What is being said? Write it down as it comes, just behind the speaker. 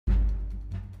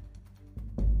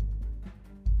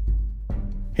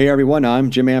Hey everyone, I'm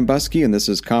Jim Ambuske, and this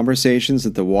is Conversations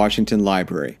at the Washington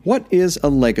Library. What is a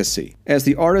legacy? As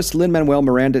the artist Lin-Manuel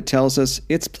Miranda tells us,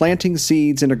 it's planting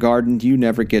seeds in a garden you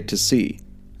never get to see.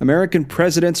 American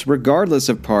presidents, regardless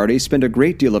of party, spend a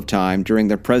great deal of time during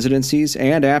their presidencies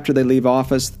and after they leave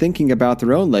office thinking about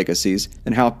their own legacies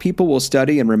and how people will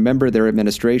study and remember their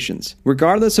administrations.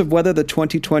 Regardless of whether the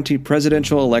 2020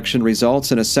 presidential election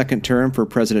results in a second term for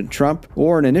President Trump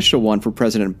or an initial one for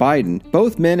President Biden,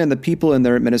 both men and the people in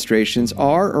their administrations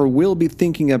are or will be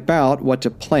thinking about what to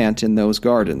plant in those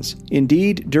gardens.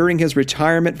 Indeed, during his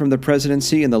retirement from the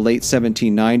presidency in the late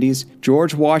 1790s,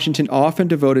 George Washington often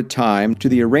devoted time to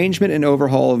the arrangement and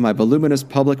overhaul of my voluminous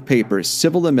public papers,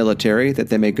 civil and military, that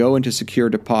they may go into secure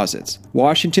deposits.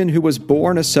 Washington, who was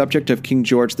born a subject of King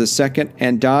George II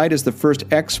and died as the first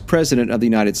ex-president of the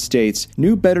United States,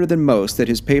 knew better than most that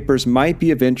his papers might be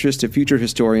of interest to future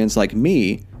historians like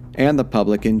me and the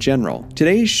public in general.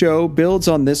 Today's show builds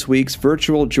on this week's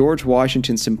virtual George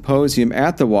Washington Symposium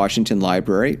at the Washington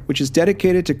Library, which is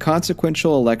dedicated to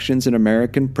consequential elections in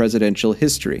American presidential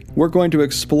history. We're going to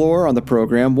explore on the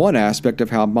program one aspect of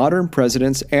how modern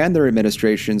presidents and their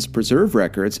administrations preserve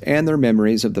records and their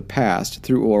memories of the past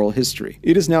through oral history.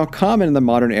 It is now common in the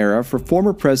modern era for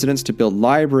former presidents to build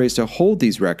libraries to hold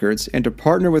these records and to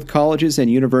partner with colleges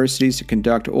and universities to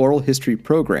conduct oral history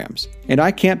programs. And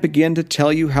I can't begin to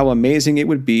tell you how amazing it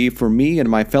would be for me and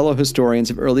my fellow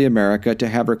historians of early America to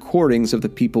have recordings of the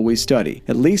people we study.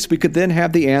 At least we could then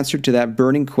have the answer to that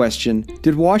burning question: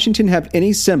 did Washington have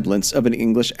any semblance of an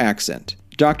English accent?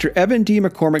 Dr. Evan D.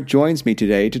 McCormick joins me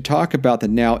today to talk about the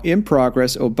now in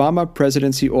progress Obama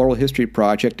Presidency Oral History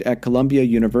Project at Columbia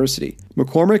University.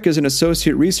 McCormick is an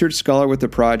associate research scholar with the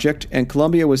project, and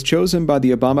Columbia was chosen by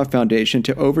the Obama Foundation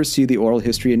to oversee the Oral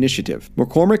History Initiative.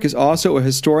 McCormick is also a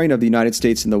historian of the United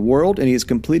States and the world, and he is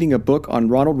completing a book on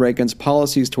Ronald Reagan's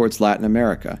policies towards Latin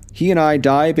America. He and I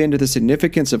dive into the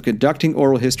significance of conducting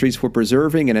oral histories for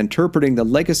preserving and interpreting the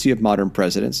legacy of modern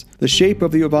presidents, the shape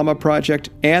of the Obama Project,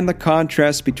 and the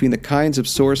contrast between the kinds of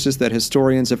sources that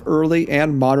historians of early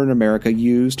and modern America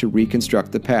use to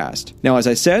reconstruct the past. Now, as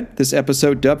I said, this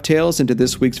episode dovetails into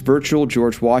this week's virtual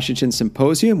George Washington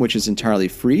Symposium, which is entirely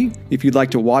free. If you'd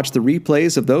like to watch the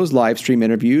replays of those live stream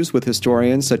interviews with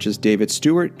historians such as David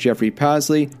Stewart, Jeffrey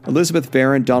Pasley, Elizabeth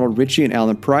Barron, Donald Ritchie, and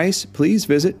Alan Price, please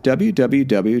visit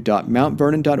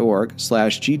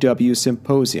www.mountvernon.org/GW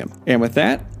Symposium. And with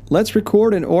that, let's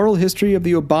record an oral history of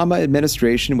the Obama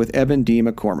administration with Evan D.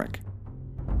 McCormick.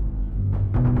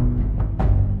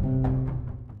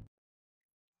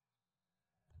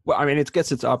 Well, I mean,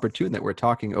 it's opportune that we're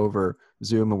talking over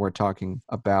Zoom and we're talking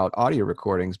about audio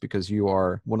recordings because you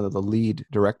are one of the lead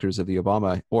directors of the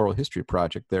Obama Oral History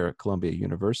Project there at Columbia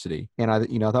University. And I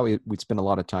thought we'd spend a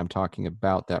lot of time talking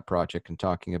about that project and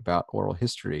talking about oral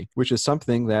history, which is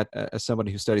something that, as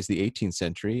somebody who studies the 18th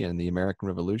century and the American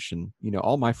Revolution,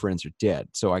 all my friends are dead,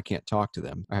 so I can't talk to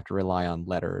them. I have to rely on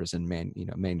letters and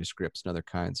manuscripts and other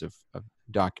kinds of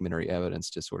documentary evidence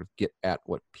to sort of get at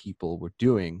what people were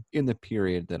doing in the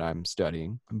period that I'm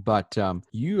studying. But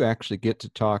you actually get to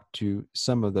talk to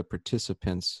some of the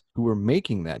participants who were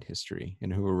making that history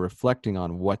and who were reflecting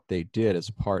on what they did as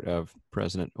a part of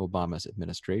President Obama's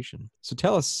administration. So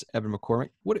tell us, Evan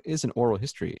McCormick, what is an oral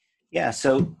history? Yeah,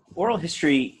 so oral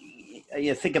history,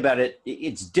 you think about it,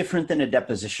 it's different than a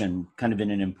deposition kind of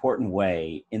in an important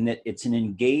way in that it's an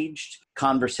engaged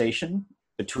conversation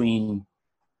between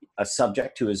a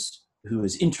subject who is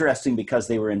interesting because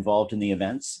they were involved in the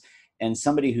events, and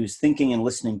somebody who's thinking and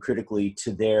listening critically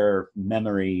to their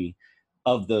memory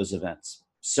of those events.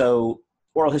 So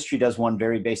oral history does one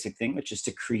very basic thing, which is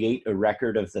to create a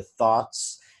record of the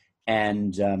thoughts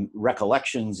and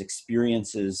recollections,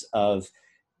 experiences of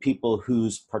people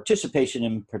whose participation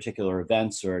in particular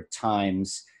events or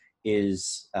times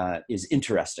is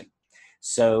interesting.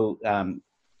 So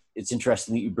it's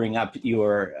interesting that you bring up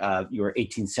your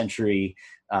 18th century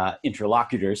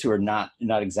interlocutors who are not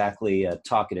exactly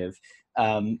talkative,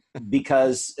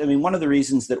 because one of the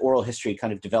reasons that oral history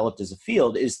kind of developed as a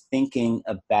field is thinking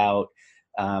about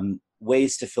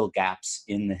ways to fill gaps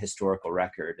in the historical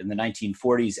record. In the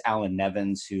 1940s, Alan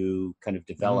Nevins, who kind of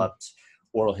developed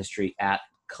oral history at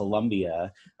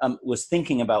Columbia, was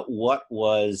thinking about what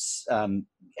was,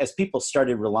 as people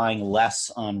started relying less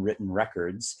on written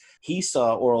records, he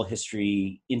saw oral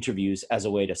history interviews as a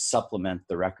way to supplement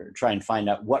the record, try and find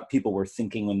out what people were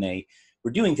thinking when they were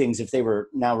doing things. If they were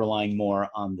now relying more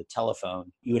on the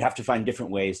telephone, you would have to find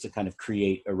different ways to kind of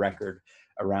create a record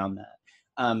around that.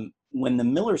 When the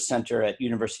Miller Center at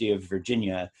University of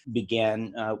Virginia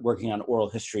began working on oral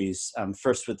histories,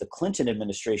 first with the Clinton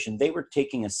administration, they were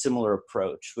taking a similar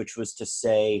approach, which was to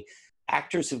say,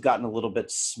 actors have gotten a little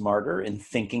bit smarter in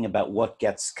thinking about what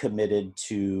gets committed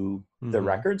to the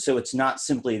record. So it's not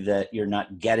simply that you're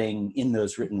not getting in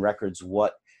those written records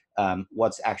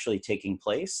what's actually taking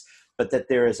place, but that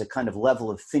there is a kind of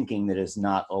level of thinking that is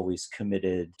not always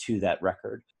committed to that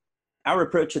record. Our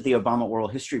approach at the Obama Oral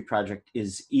History Project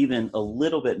is even a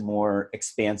little bit more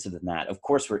expansive than that. Of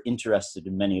course, we're interested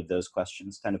in many of those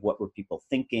questions, kind of what were people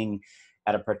thinking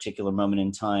at a particular moment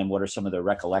in time? What are some of their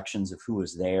recollections of who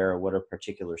was there? What are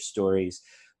particular stories?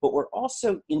 But we're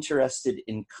also interested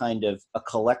in kind of a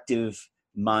collective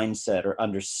mindset or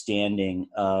understanding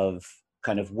of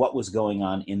kind of what was going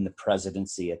on in the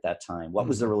presidency at that time. What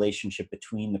was the relationship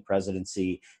between the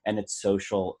presidency and its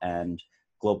social and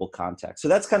global context? So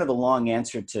that's kind of a long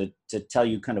answer to tell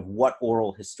you kind of what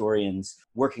oral historians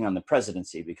working on the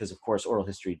presidency, because of course oral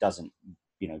history doesn't,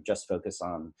 just focus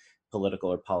on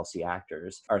political or policy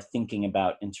actors, are thinking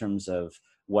about in terms of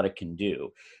what it can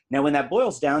do. Now, when that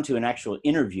boils down to an actual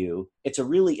interview, it's a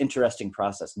really interesting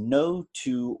process. No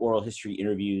two oral history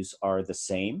interviews are the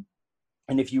same.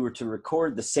 And if you were to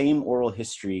record the same oral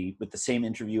history with the same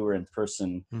interviewer in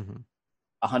person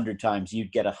 100 times,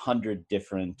 you'd get 100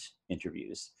 different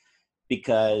interviews,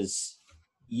 because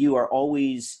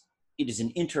it is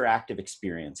an interactive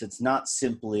experience. It's not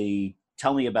simply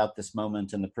tell me about this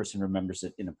moment and the person remembers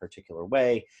it in a particular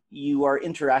way. You are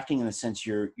interacting in the sense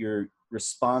you're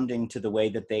responding to the way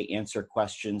that they answer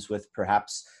questions with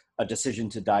perhaps a decision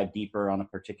to dive deeper on a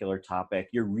particular topic.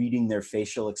 You're reading their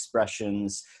facial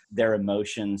expressions, their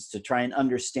emotions, to try and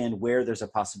understand where there's a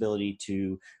possibility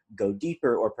to go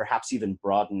deeper or perhaps even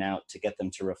broaden out to get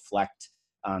them to reflect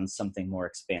on something more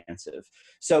expansive.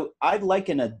 So I'd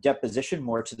liken a deposition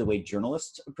more to the way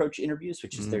journalists approach interviews,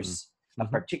 which is there's a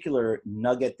particular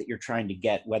nugget that you're trying to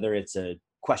get, whether it's a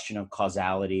question of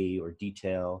causality or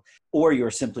detail, or you're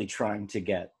simply trying to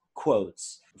get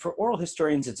quotes. For oral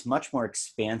historians, it's much more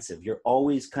expansive. You're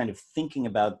always kind of thinking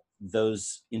about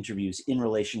those interviews in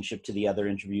relationship to the other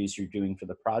interviews you're doing for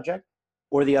the project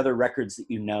or the other records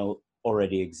that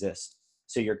already exist.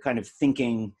 So you're kind of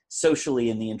thinking socially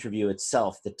in the interview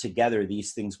itself that together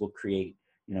these things will create,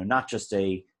 not just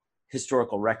a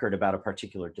historical record about a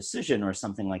particular decision or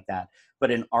something like that, but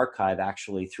an archive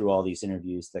actually through all these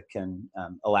interviews that can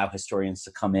allow historians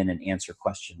to come in and answer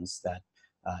questions that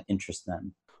interest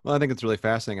them. Well, I think it's really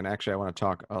fascinating. And actually, I want to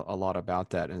talk a lot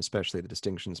about that, and especially the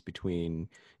distinctions between,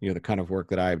 the kind of work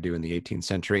that I do in the 18th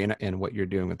century and what you're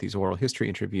doing with these oral history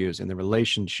interviews, and the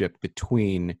relationship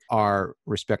between our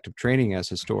respective training as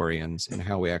historians and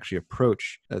how we actually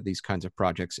approach these kinds of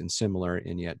projects in similar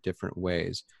and yet different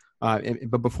ways.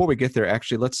 But before we get there,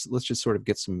 actually, let's just sort of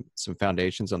get some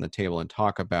foundations on the table and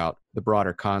talk about the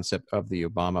broader concept of the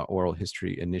Obama Oral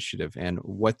History Initiative and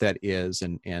what that is,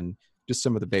 and just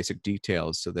some of the basic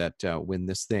details, so that when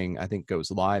this thing, I think, goes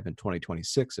live in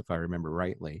 2026, if I remember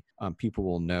rightly, people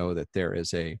will know that there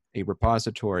is a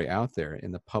repository out there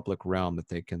in the public realm that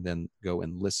they can then go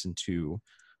and listen to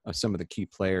some of the key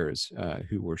players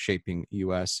who were shaping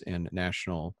U.S. and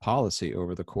national policy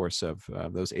over the course of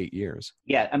those 8 years.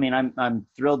 Yeah, I mean, I'm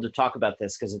thrilled to talk about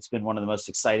this because it's been one of the most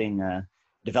exciting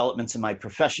developments in my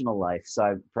professional life.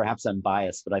 So perhaps I'm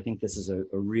biased, but I think this is a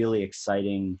really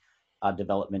exciting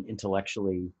development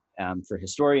intellectually for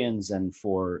historians and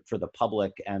for the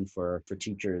public and for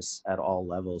teachers at all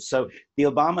levels. So the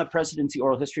Obama Presidency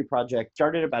Oral History Project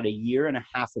started about 1.5 years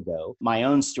ago. My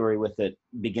own story with it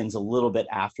begins a little bit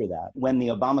after that, when the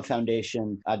Obama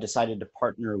Foundation decided to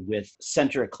partner with a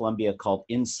center at Columbia called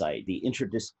INSIGHT, the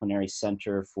Interdisciplinary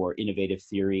Center for Innovative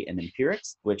Theory and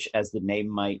Empirics, which, as the name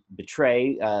might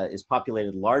betray, is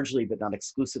populated largely but not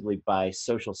exclusively by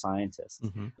social scientists.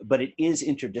 But it is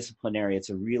interdisciplinary. It's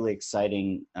a really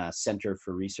exciting center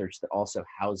for research that also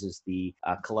houses the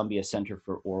Columbia Center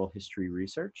for Oral History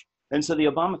Research. And so the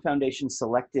Obama Foundation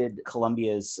selected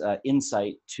Columbia's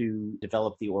INSIGHT to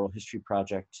develop the Oral History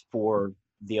Project for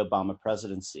the Obama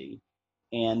presidency.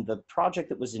 And the project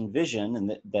that was envisioned,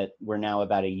 and that we're now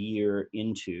about 1 year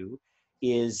into,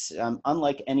 is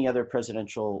unlike any other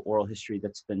presidential oral history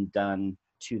that's been done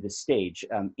to the stage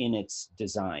in its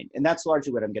design. And that's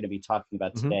largely what I'm going to be talking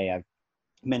about today. I've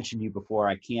mentioned you before,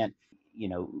 I can't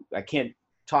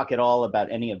talk at all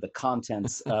about any of the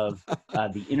contents of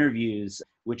the interviews,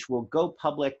 which will go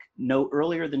public no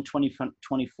earlier than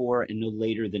 2024 and no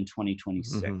later than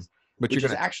 2026. But which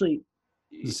is actually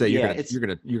say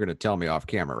you're gonna tell me off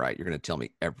camera, right? You're gonna tell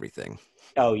me everything.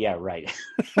 Oh yeah, right.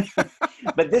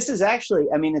 But this is actually,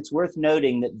 I mean, it's worth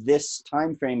noting that this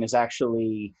time frame is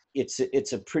actually it's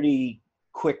a pretty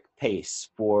quick pace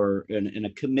for and a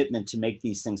commitment to make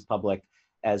these things public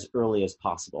as early as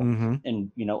possible. Mm-hmm.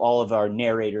 And, all of our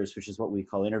narrators, which is what we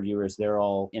call interviewers, they're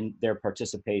all in their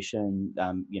participation,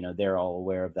 they're all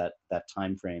aware of that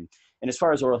time frame. And as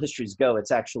far as oral histories go,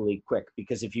 it's actually quick,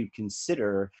 because if you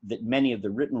consider that many of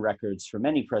the written records from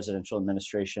any presidential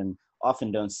administration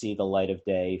often don't see the light of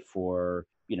day for,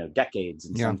 decades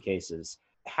in some cases,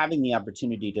 having the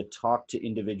opportunity to talk to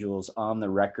individuals on the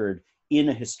record in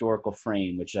a historical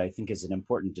frame, which I think is an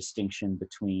important distinction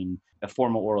between a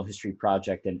formal oral history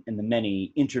project and the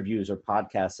many interviews or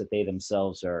podcasts that they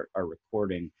themselves are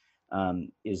recording,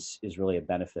 is really a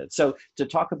benefit. So to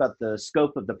talk about the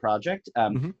scope of the project,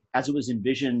 as it was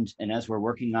envisioned and as we're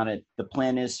working on it, the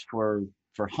plan is for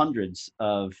hundreds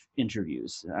of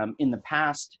interviews. In the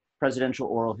past, presidential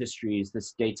oral histories,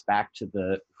 this dates back to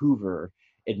the Hoover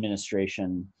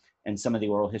administration and some of the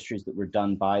oral histories that were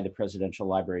done by the presidential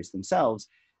libraries themselves.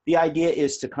 The idea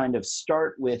is to kind of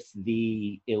start with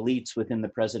the elites within the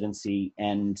presidency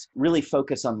and really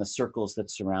focus on the circles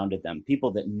that surrounded them,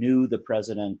 people that knew the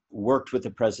president, worked with the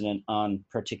president on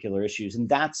particular issues. And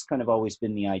that's kind of always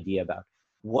been the idea about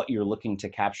what you're looking to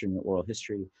capture in your oral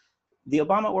history. The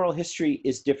Obama oral history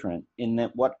is different in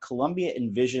that what Columbia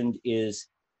envisioned is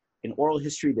an oral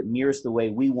history that mirrors the way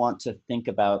we want to think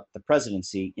about the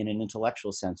presidency in an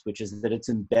intellectual sense, which is that it's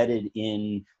embedded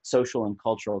in social and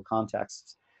cultural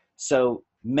contexts. So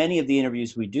many of the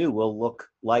interviews we do will look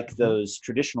like those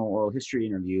traditional oral history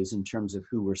interviews in terms of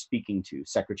who we're speaking to,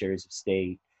 secretaries of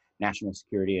state, national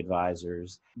security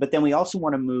advisors. But then we also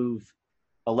want to move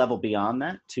a level beyond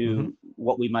that to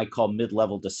what we might call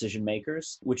mid-level decision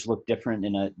makers, which look different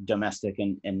in a domestic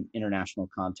and international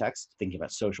context, thinking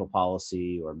about social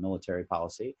policy or military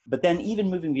policy. But then even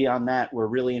moving beyond that, we're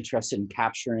really interested in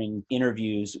capturing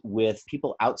interviews with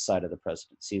people outside of the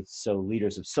presidency. So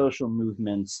leaders of social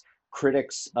movements,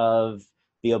 critics of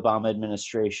the Obama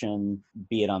administration,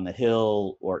 be it on the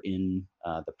Hill or in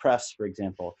the press, for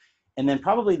example. And then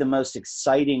probably the most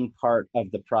exciting part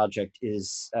of the project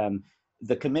is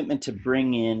the commitment to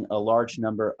bring in a large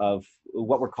number of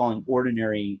what we're calling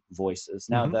ordinary voices.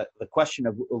 Now, the question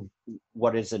of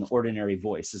what is an ordinary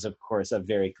voice is, of course, a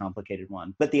very complicated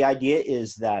one. But the idea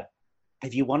is that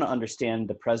if you want to understand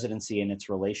the presidency and its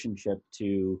relationship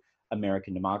to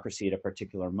American democracy at a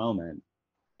particular moment,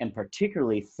 and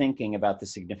particularly thinking about the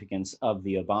significance of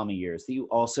the Obama years, that you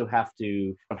also don't have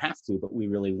to, but we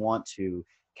really want to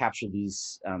capture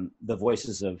these, the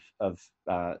voices of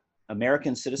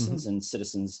American citizens and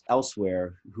citizens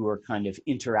elsewhere who are kind of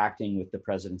interacting with the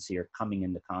presidency or coming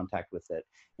into contact with it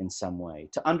in some way.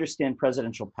 To understand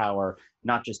presidential power,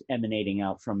 not just emanating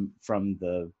out from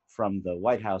the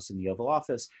White House and the Oval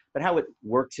Office, but how it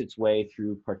works its way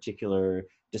through particular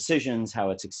decisions, how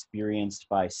it's experienced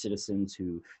by citizens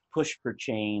who push for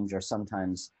change, are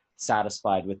sometimes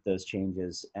satisfied with those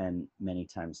changes, and many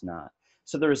times not.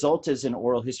 So the result is an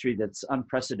oral history that's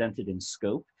unprecedented in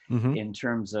scope, in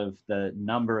terms of the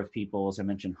number of people, as I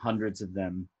mentioned, hundreds of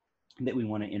them that we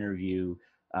want to interview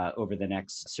over the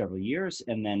next several years,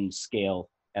 and then scale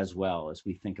as well as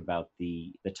we think about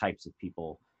the types of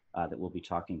people that we'll be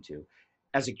talking to.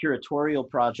 As a curatorial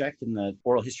project in the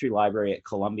Oral History Library at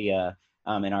Columbia,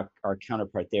 and our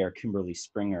counterpart there, Kimberly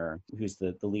Springer, who's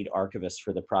the lead archivist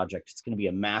for the project, it's going to be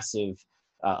a massive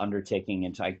undertaking.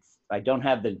 And I don't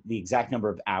have the exact number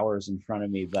of hours in front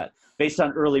of me, but based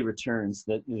on early returns,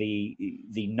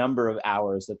 the number of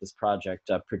hours that this project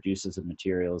produces of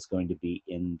material is going to be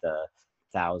in the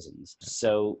thousands.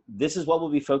 So this is what we'll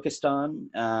be focused on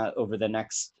over the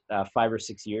next 5 or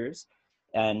 6 years.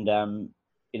 And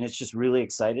it's just really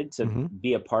excited to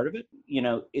be a part of it.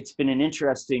 It's been an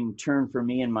interesting turn for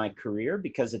me in my career,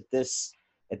 because at this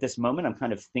moment, I'm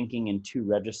kind of thinking in two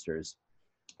registers.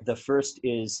 The first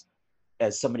is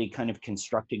as somebody kind of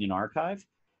constructing an archive,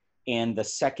 and the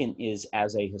second is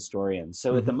as a historian.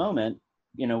 So at the moment,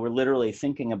 we're literally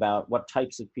thinking about what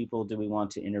types of people do we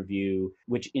want to interview,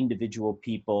 which individual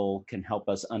people can help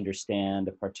us understand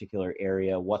a particular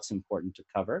area, what's important to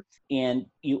cover. And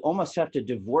you almost have to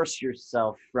divorce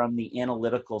yourself from the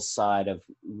analytical side of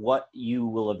what I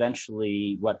will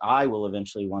eventually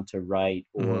want to write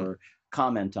or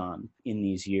comment on in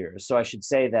these years. So I should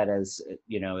say that as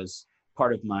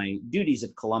part of my duties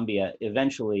at Columbia,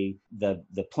 eventually the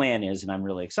plan is, and I'm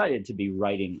really excited to be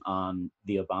writing on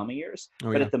the Obama years.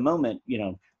 But at the moment,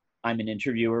 I'm an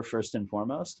interviewer first and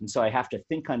foremost. And so I have to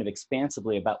think kind of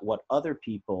expansively about what other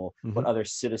people, what other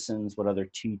citizens, what other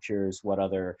teachers, what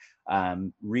other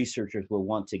researchers will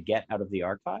want to get out of the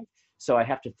archive. So I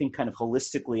have to think kind of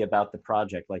holistically about the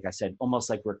project. Like I said, almost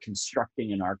like we're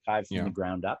constructing an archive from the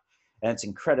ground up. And it's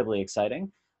incredibly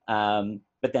exciting.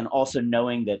 But then also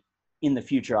knowing that in the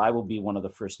future, I will be one of the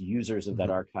first users of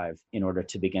that archive in order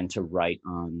to begin to write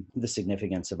on the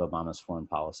significance of Obama's foreign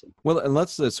policy. Well, and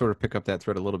let's sort of pick up that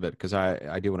thread a little bit, because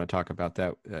I do want to talk about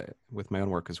that with my own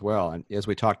work as well. And as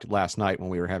we talked last night when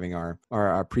we were having our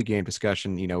pregame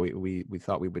discussion, we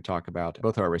thought we would talk about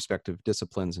both our respective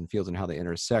disciplines and fields and how they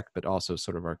intersect, but also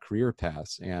sort of our career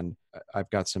paths. And I've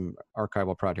got some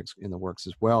archival projects in the works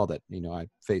as well that, I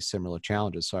face similar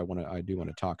challenges. So I do want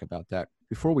to talk about that.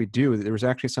 Before we do, there was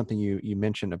actually something you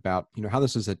mentioned about, how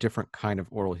this is a different kind of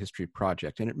oral history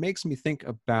project. And it makes me think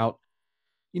about,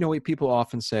 what people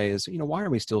often say is, why are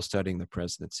we still studying the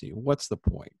presidency? What's the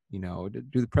point? Do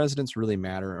the presidents really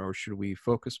matter, or should we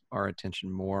focus our attention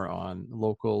more on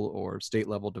local or state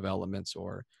level developments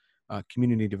or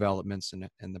community developments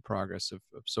and the progress of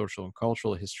social and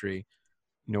cultural history?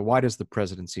 Why does the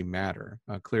presidency matter?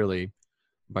 Clearly,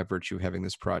 by virtue of having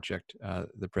this project,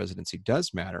 the presidency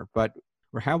does matter. But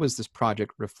how is this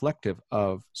project reflective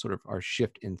of sort of our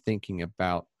shift in thinking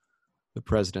about the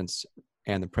president's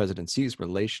and the presidency's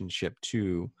relationship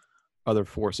to other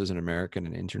forces in American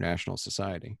and international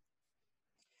society?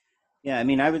 Yeah,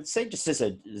 I would say, just as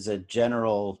a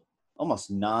general,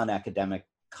 almost non-academic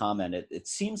comment, it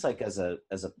seems like as a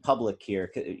public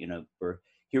here,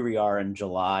 here we are in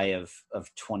July of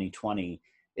 2020.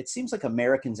 It seems like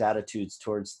Americans' attitudes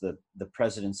towards the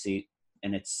presidency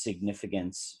and its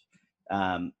significance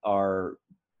are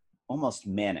almost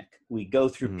manic. We go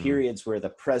through periods where the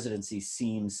presidency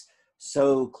seems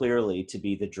so clearly to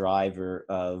be the driver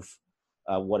of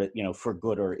what it, for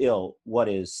good or ill, what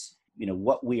is,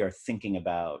 what we are thinking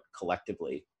about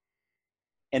collectively.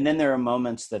 And then there are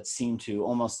moments that seem to,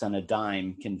 almost on a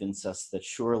dime, convince us that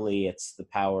surely it's the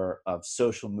power of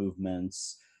social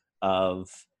movements, of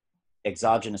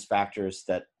exogenous factors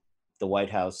that the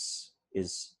White House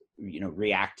is,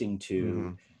 reacting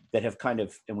to, that have kind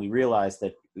of, and we realize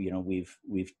that, we've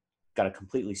got a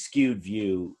completely skewed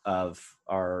view of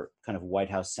our kind of White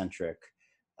House centric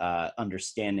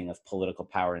understanding of political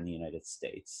power in the United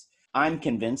States. I'm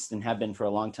convinced, and have been for a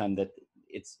long time, that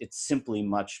it's simply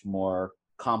much more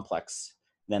complex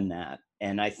than that.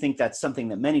 And I think that's something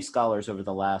that many scholars over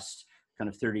the last kind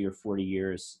of 30 or 40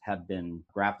 years have been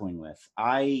grappling with.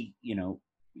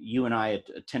 You and I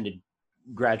attended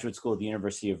graduate school at the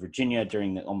University of Virginia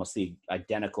during almost the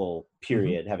identical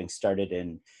period, having started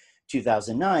in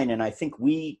 2009. And I think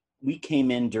we came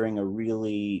in during a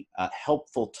really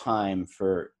helpful time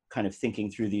for kind of thinking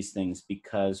through these things,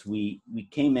 because we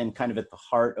came in kind of at the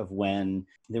heart of when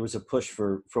there was a push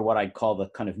for what I'd call the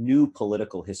kind of new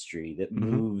political history that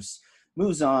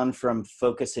moves on from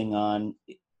focusing on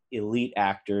elite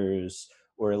actors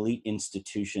or elite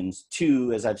institutions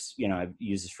to, as I've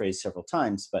used this phrase several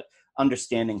times, but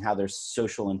understanding how their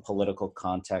social and political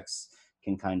contexts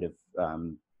can kind of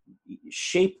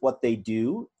shape what they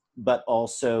do, but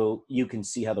also you can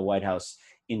see how the White House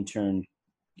in turn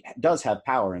does have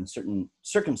power in certain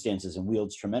circumstances and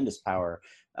wields tremendous power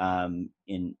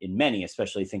in many,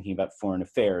 especially thinking about foreign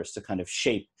affairs, to kind of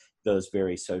shape those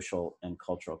very social and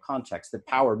cultural contexts. The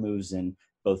power moves in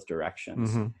both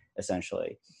directions,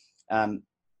 essentially.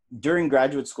 During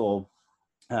graduate school,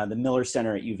 the Miller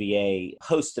Center at UVA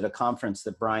hosted a conference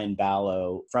that Brian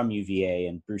Ballow from UVA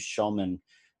and Bruce Schulman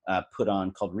put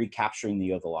on, called Recapturing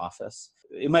the Oval Office.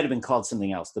 It might have been called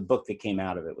something else. The book that came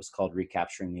out of it was called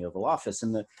Recapturing the Oval Office.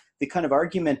 And the kind of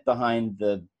argument behind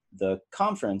the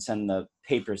conference and the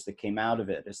papers that came out of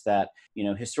it is that,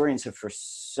 historians have for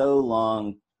so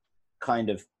long kind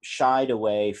of shied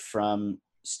away from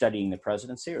studying the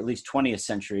presidency, or at least 20th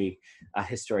century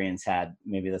historians had,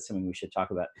 maybe that's something we should talk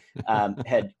about,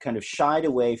 had kind of shied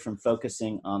away from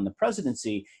focusing on the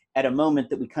presidency at a moment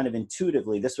that we kind of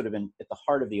intuitively, this would have been at the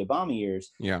heart of the Obama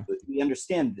years. Yeah. We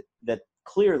understand that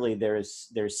clearly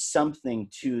there's something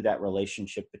to that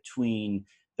relationship between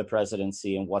the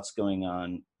presidency and what's going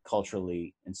on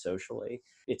culturally and socially.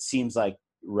 It seems like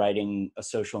writing a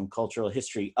social and cultural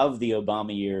history of the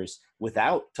Obama years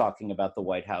without talking about the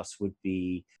White House would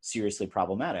be seriously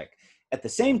problematic. At the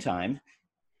same time,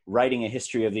 writing a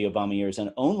history of the Obama years and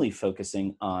only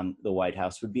focusing on the White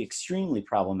House would be extremely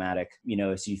problematic,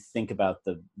 as you think about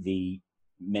the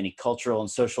many cultural and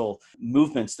social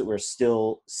movements that we're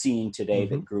still seeing today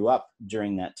that grew up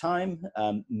during that time.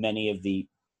 Many of the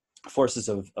forces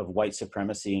of white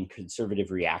supremacy and conservative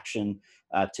reaction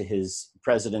to his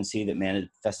presidency that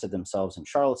manifested themselves in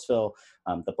Charlottesville,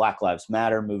 the Black Lives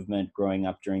Matter movement growing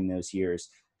up during those years.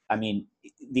 I mean,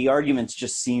 the arguments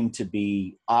just seem to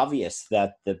be obvious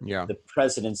that the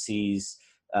presidency's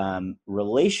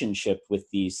relationship with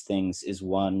these things is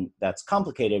one that's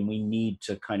complicated, and we need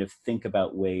to kind of think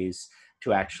about ways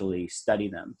to actually study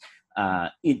them.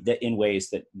 in ways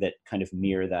that kind of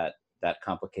mirror that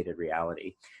complicated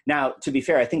reality. Now, to be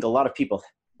fair, I think a lot of people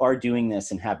are doing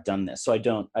this and have done this. So I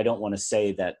don't want to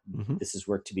say that this is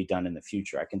work to be done in the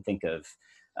future. I can think of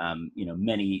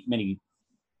many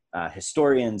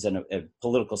historians and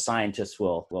political scientists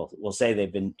will say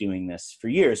they've been doing this for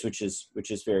years, which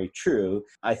is very true.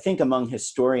 I think among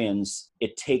historians,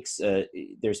 it takes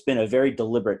there's been a very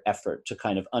deliberate effort to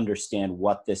kind of understand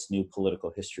what this new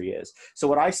political history is. So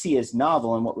what I see as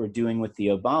novel and what we're doing with the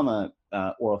Obama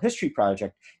Oral History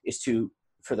Project is to,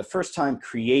 for the first time,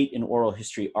 create an oral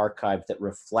history archive that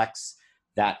reflects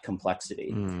that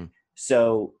complexity.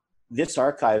 So this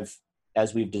archive,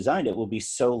 as we've designed it, will be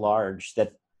so large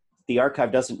that the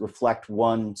archive doesn't reflect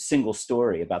one single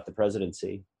story about the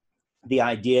presidency. The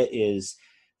idea is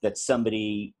that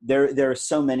there are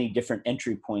so many different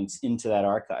entry points into that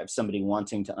archive. Somebody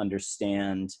wanting to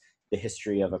understand the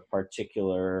history of a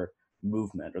particular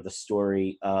movement or the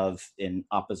story of an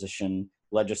opposition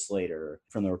legislator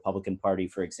from the Republican Party,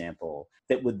 for example,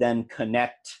 that would then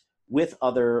connect with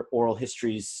other oral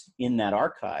histories in that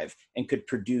archive and could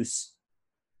produce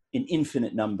an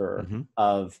infinite number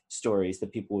of stories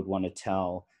that people would want to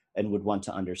tell and would want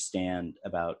to understand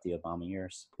about the Obama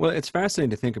years. Well, it's fascinating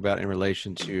to think about in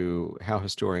relation to how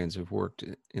historians have worked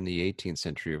in the 18th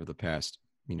century over the past,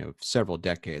 several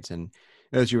decades. And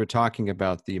as you were talking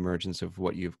about the emergence of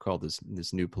what you've called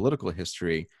this new political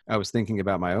history, I was thinking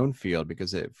about my own field,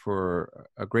 because for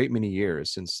a great many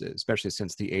years, especially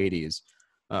since the 80s,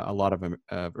 a lot of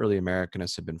early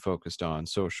Americanists have been focused on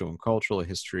social and cultural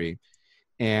history.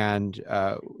 And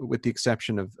with the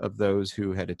exception of those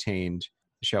who had attained,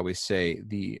 shall we say,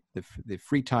 the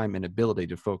free time and ability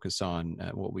to focus on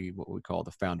what we call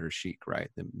the founder's chic, right?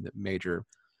 The major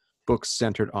books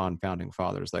centered on founding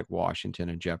fathers like Washington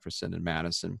and Jefferson and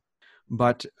Madison.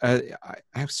 But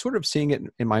I'm sort of seeing it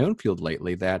in my own field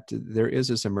lately that there is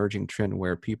this emerging trend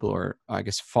where people are, I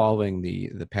guess, following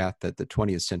the path that the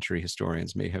 20th century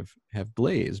historians may have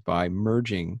blazed by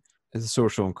merging the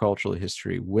social and cultural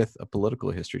history with a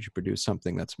political history to produce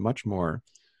something that's much more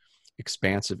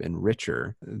expansive and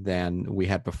richer than we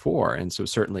had before. And so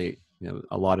certainly,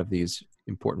 a lot of these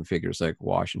important figures like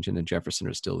Washington and Jefferson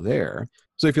are still there.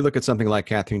 So if you look at something like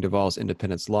Catherine Duvall's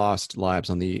Independence Lost, Lives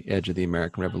on the Edge of the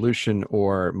American Revolution,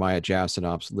 or Maya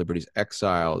Jasanoff's Liberty's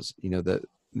Exiles,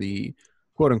 the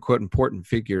quote unquote important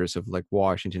figures of like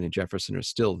Washington and Jefferson are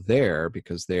still there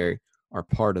because they are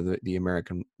part of the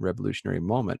American Revolutionary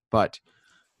moment. But,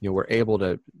 we're able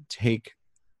to take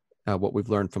what we've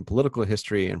learned from political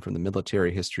history and from the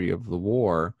military history of the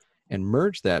war and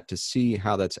merge that to see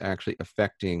how that's actually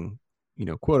affecting,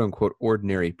 quote unquote,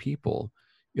 ordinary people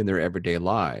in their everyday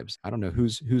lives. I don't know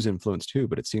who's influenced who,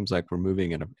 but it seems like we're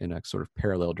moving in a sort of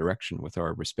parallel direction with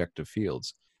our respective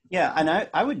fields. Yeah, and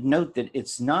I would note that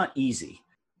it's not easy.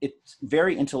 It's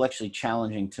very intellectually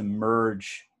challenging to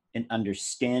merge an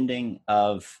understanding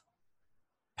of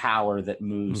power that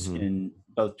moves in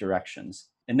both directions.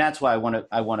 And that's why I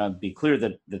want to be clear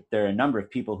that there are a number of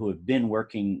people who have been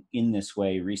working in this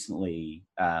way recently,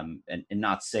 and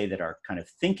not say that are kind of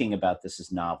thinking about this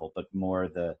as novel, but more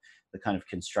the kind of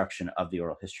construction of the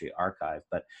oral history archive.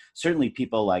 But certainly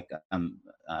people like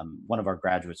one of our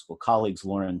graduate school colleagues,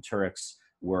 Lauren Turek's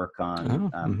work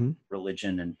on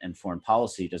religion and foreign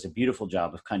policy, does a beautiful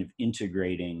job of kind of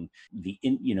integrating the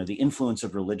influence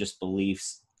of religious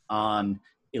beliefs on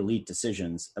elite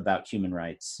decisions about human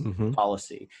rights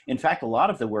policy. In fact, a lot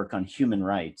of the work on human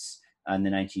rights in the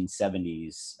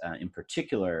 1970s, in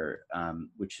particular,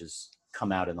 which has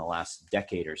come out in the last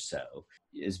decade or so,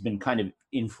 has been kind of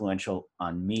influential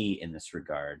on me in this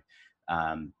regard.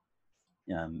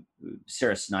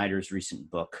 Sarah Snyder's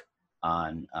recent book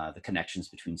on the connections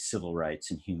between civil rights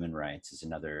and human rights is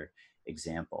another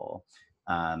example.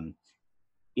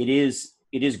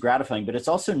 It is gratifying, but it's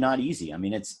also not easy. I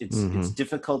mean, it's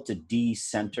difficult to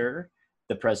de-center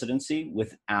the presidency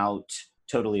without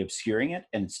totally obscuring it,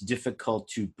 and it's difficult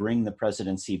to bring the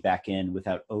presidency back in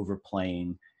without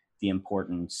overplaying the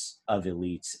importance of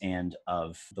elites and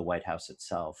of the White House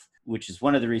itself, which is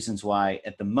one of the reasons why,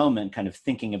 at the moment, kind of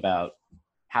thinking about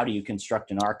how do you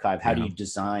construct an archive, how do you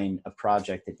design a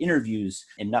project that interviews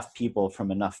enough people from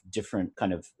enough different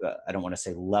kind of, I don't want to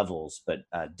say levels, but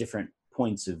different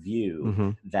points of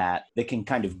view that can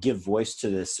kind of give voice to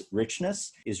this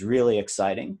richness is really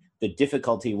exciting. The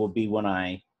difficulty will be when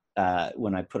I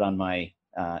put on my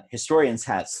historian's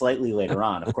hat slightly later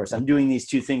on. Of course, I'm doing these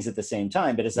two things at the same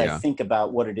time, but as I think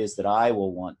about what it is that I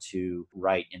will want to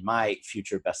write in my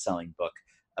future best-selling book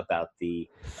about the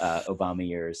Obama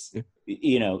years,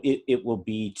 it will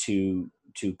be to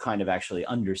kind of actually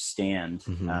understand,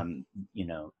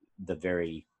 the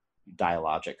very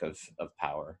dialogic of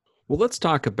power. Well, let's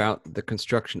talk about the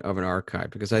construction of an archive,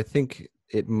 because I think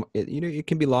it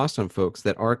can be lost on folks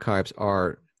that archives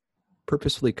are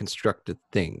purposefully constructed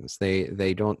things.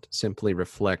 They don't simply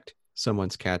reflect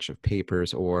someone's cache of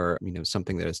papers or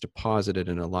something that is deposited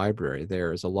in a library.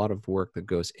 There is a lot of work that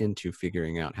goes into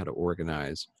figuring out how to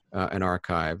organize an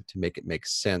archive to make it make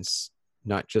sense,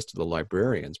 not just to the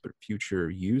librarians, but future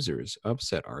users of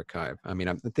said archive. I mean,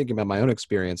 I'm thinking about my own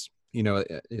experience.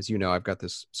 As you know, I've got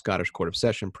this Scottish Court of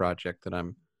Session project that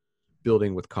I'm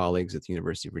building with colleagues at the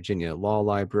University of Virginia Law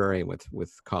Library, and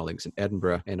with colleagues in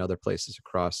Edinburgh and other places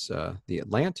across the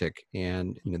Atlantic.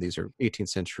 And these are 18th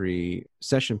century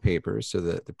session papers, so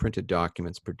the printed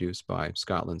documents produced by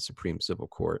Scotland's Supreme Civil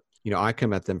Court. I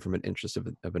come at them from an interest of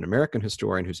an American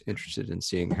historian who's interested in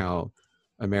seeing how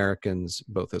Americans,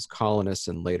 both as colonists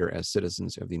and later as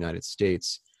citizens of the United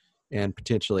States, and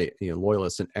potentially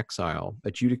loyalists in exile,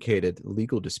 adjudicated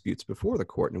legal disputes before the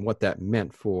court, and what that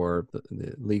meant for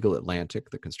the legal Atlantic,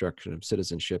 the construction of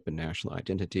citizenship and national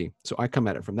identity. So I come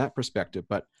at it from that perspective.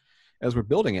 But as we're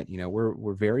building it,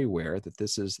 we're very aware that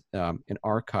this is an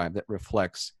archive that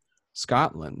reflects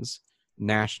Scotland's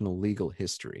national legal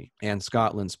history and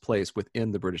Scotland's place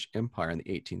within the British Empire in the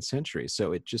 18th century.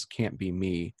 So it just can't be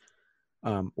me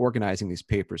organizing these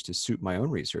papers to suit my own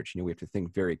research. We have to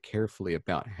think very carefully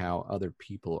about how other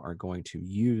people are going to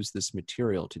use this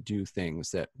material to do things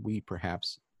that we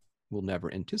perhaps will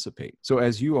never anticipate. So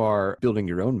as you are building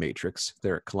your own matrix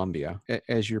there at Columbia,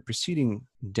 as you're proceeding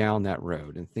down that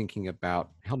road and thinking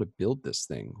about how to build this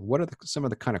thing, what are some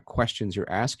of the kind of questions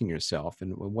you're asking yourself,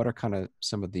 and what are kind of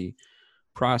some of the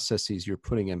processes you're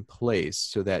putting in place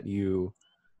so that you,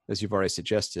 as you've already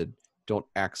suggested, don't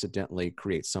accidentally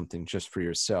create something just for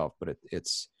yourself, but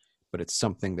it's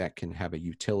something that can have a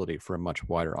utility for a much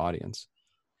wider audience?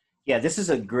 Yeah, this is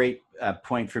a great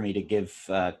point for me to give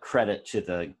credit to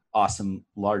the awesome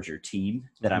larger team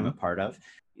that I'm a part of.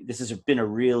 This has been a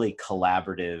really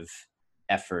collaborative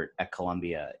effort at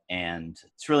Columbia, and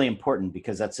it's really important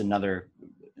because that's another,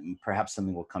 perhaps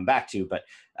something we'll come back to, but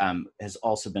has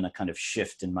also been a kind of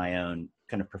shift in my own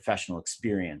kind of professional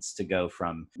experience to go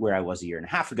from where I was a year and a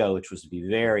half ago, which was to be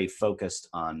very focused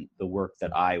on the work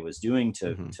that I was doing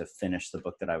to finish the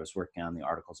book that I was working on, the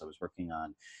articles I was working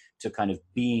on, to kind of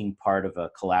being part of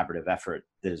a collaborative effort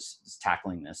that is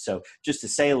tackling this. So just to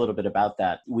say a little bit about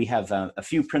that, we have a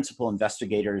few principal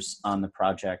investigators on the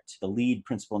project. The lead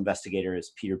principal investigator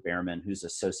is Peter Behrman, who's a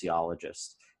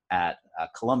sociologist at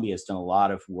Columbia, has done a lot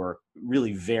of work,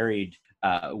 really varied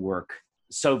work,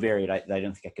 so varied I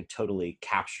don't think I could totally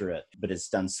capture it, but it's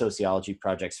done sociology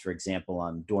projects, for example,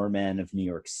 on doormen of New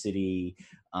York City,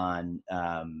 on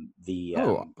I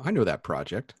know that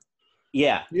project.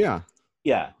 Yeah.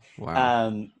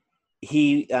 Wow.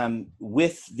 He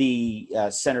with the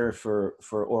Center for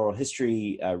Oral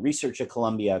History Research at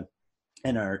Columbia,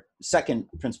 and our second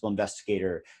principal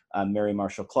investigator, Mary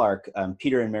Marshall Clark,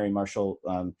 Peter and Mary Marshall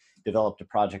developed a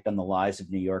project on the lives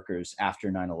of New Yorkers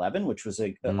after 9/11, which was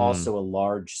also a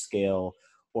large-scale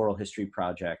oral history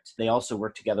project. They also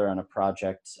worked together on a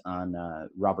project on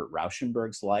Robert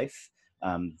Rauschenberg's life,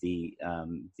 the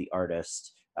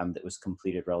artist, that was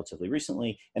completed relatively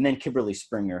recently. And then Kimberly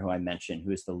Springer, who I mentioned,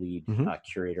 who is the lead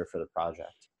curator for the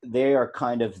project. They are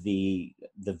kind of the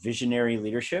visionary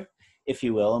leadership, if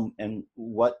you will. And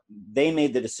what they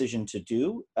made the decision to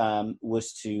do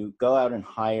was to go out and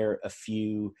hire a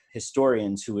few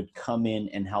historians who would come in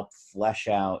and help flesh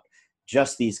out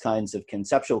just these kinds of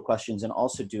conceptual questions, and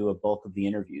also do a bulk of the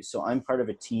interviews. So I'm part of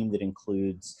a team that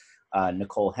includes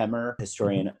Nicole Hemmer,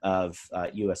 historian of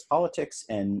U.S. politics,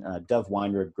 and Dov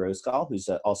Weinrod-Grosgall, who's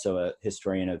also a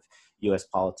historian of U.S.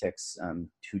 politics,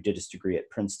 who did his degree at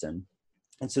Princeton.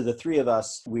 And so the three of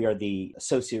us, we are the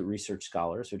Associate Research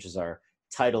Scholars, which is our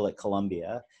title at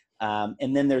Columbia.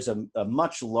 And then there's a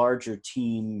much larger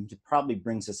team that probably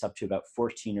brings us up to about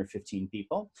 14 or 15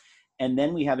 people. And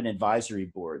then we have an advisory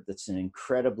board that's an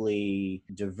incredibly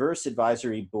diverse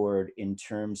advisory board in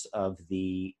terms of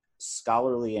the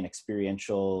scholarly and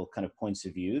experiential kind of points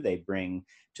of view they bring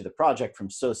to the project, from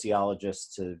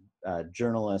sociologists to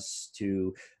journalists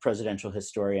to presidential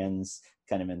historians,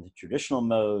 kind of in the traditional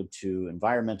mode, to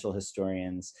environmental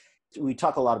historians. We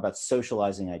talk a lot about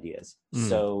socializing ideas.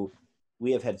 So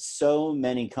we have had so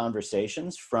many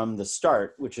conversations from the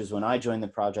start, which is when I joined the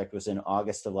project, was in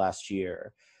August of last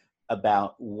year,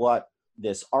 about what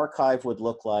this archive would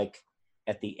look like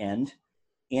at the end,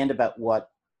 and about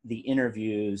what the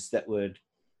interviews that would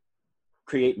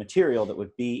create material that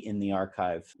would be in the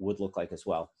archive would look like as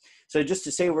well. So just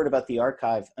to say a word about the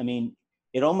archive, I mean,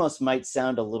 it almost might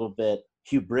sound a little bit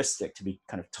hubristic to be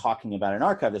kind of talking about an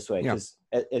archive this way, because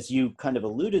as you kind of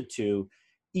alluded to,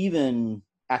 even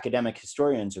academic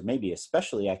historians, or maybe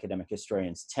especially academic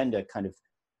historians, tend to kind of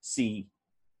see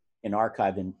an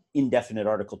archive in indefinite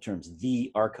article terms,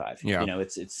 the archive. Yeah.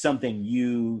 It's something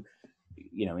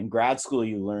in grad school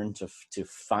you learn to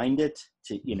find it,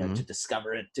 to to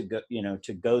discover it,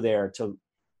 to go there, to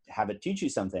have it teach you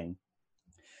something.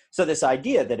 So this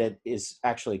idea that it is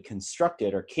actually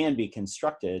constructed or can be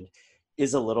constructed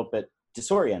is a little bit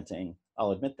disorienting.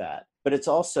 I'll admit that, but it's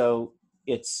also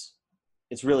it's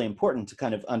really important to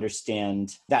kind of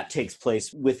understand that takes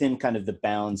place within kind of the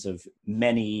bounds of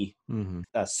many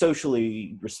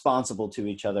socially responsible to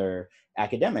each other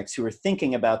academics who are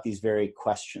thinking about these very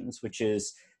questions, which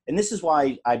is, and this is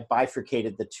why I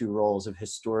bifurcated the two roles of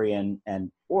historian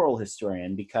and oral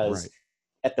historian, because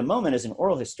at the moment as an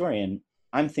oral historian,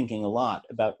 I'm thinking a lot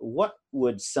about what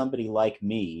would somebody like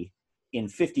me in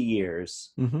 50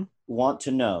 years want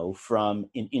to know from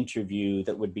an interview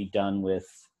that would be done with,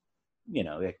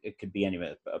 it could be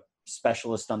anyway, a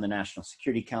specialist on the National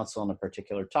Security Council on a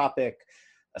particular topic,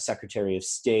 a secretary of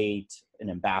state, an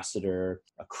ambassador,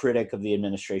 a critic of the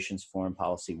administration's foreign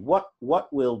policy. What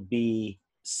will be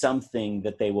something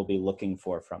that they will be looking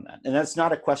for from that? And that's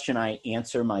not a question I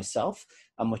answer myself,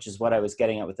 which is what I was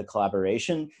getting at with the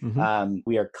collaboration.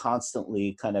 We are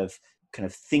constantly kind of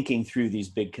thinking through these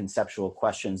big conceptual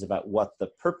questions about what the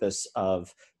purpose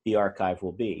of the archive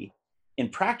will be. In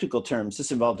practical terms,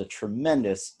 this involved a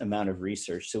tremendous amount of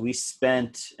research. So we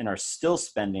spent, and are still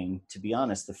spending, to be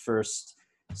honest, the first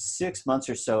 6 months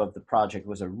or so of the project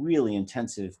was a really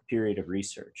intensive period of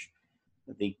research.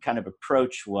 The kind of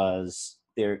approach was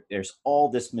there's all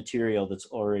this material that's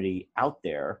already out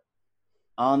there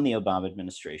on the Obama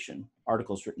administration,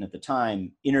 articles written at the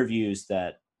time, interviews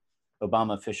that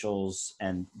Obama officials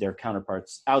and their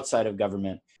counterparts outside of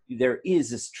government. There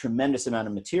is this tremendous amount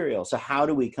of material. So how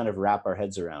do we kind of wrap our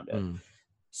heads around it?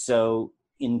 So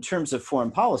in terms of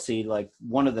foreign policy, like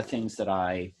one of the things that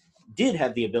I did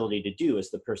have the ability to do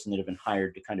as the person that had been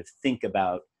hired to kind of think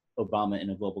about Obama in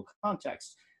a global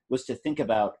context was to think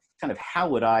about kind of how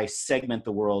would I segment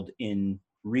the world in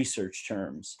research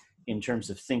terms, in terms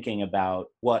of thinking about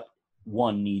what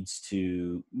one needs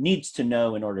to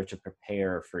know in order to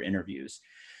prepare for interviews.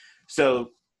 So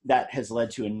that has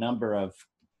led to a number of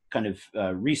kind of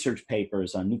research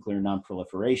papers on nuclear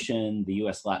nonproliferation, the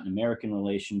U.S.-Latin American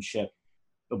relationship,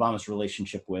 Obama's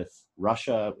relationship with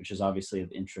Russia, which is obviously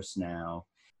of interest now.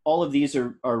 All of these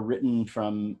are written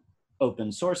from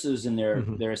open sources, and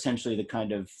they're essentially the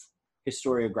kind of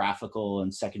historiographical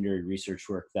and secondary research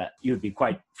work that you would be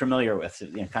quite familiar with,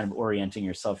 kind of orienting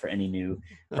yourself for any new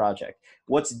project.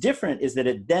 What's different is that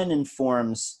it then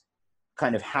informs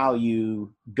kind of how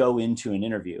you go into an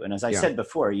interview. And as I said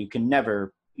before, you can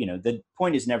never, the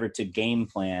point is never to game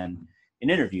plan an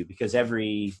interview, because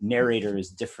every narrator is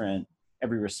different.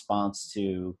 Every response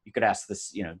to, you could ask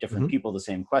this, different people the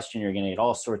same question, you're going to get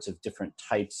all sorts of different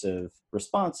types of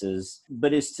responses,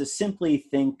 but is to simply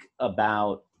think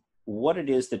about what it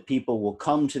is that people will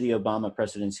come to the Obama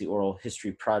Presidency Oral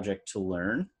History Project to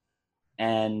learn,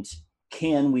 and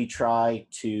can we try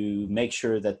to make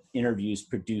sure that interviews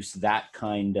produce that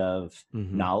kind of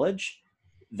knowledge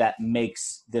that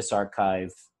makes this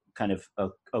archive kind of a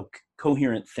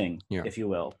coherent thing, if you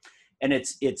will. And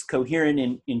it's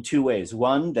coherent in two ways.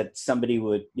 One, that somebody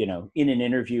would, in an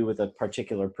interview with a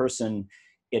particular person,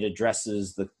 it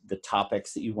addresses the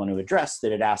topics that you want to address,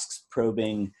 that it asks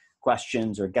probing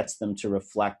questions or gets them to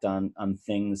reflect on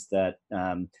things that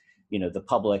the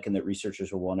public and that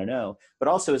researchers will want to know. But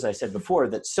also, as I said before,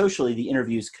 that socially the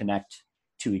interviews connect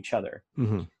to each other.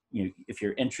 If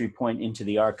your entry point into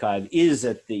the archive is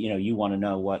at the, you want to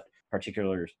know what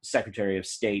particular Secretary of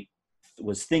State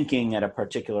was thinking at a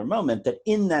particular moment, that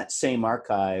in that same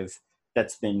archive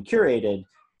that's been curated,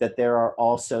 that there are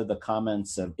also the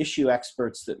comments of issue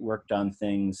experts that worked on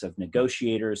things, of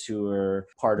negotiators who are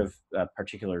part of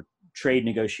particular trade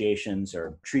negotiations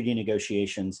or treaty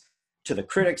negotiations, to the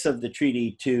critics of the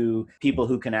treaty, to people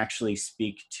who can actually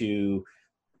speak to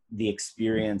the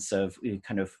experience of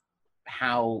kind of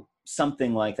how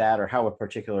something like that, or how a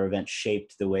particular event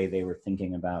shaped the way they were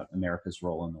thinking about America's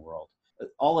role in the world.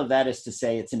 All of that is to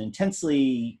say it's an intense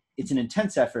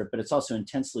effort, but it's also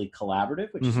intensely collaborative,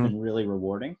 which has been really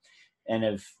rewarding. And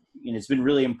it's been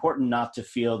really important not to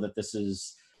feel that this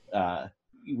is,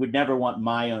 you would never want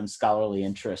my own scholarly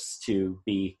interests to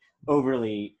be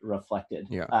overly reflected.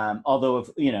 Although,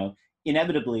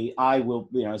 inevitably I will,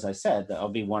 as I said, I'll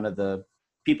be one of the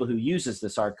people who uses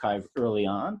this archive early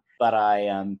on, but I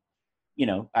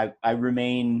I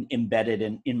remain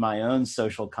embedded in my own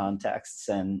social contexts.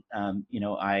 And,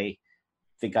 I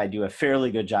think I do a fairly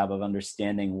good job of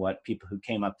understanding what people who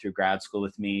came up through grad school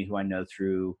with me, who I know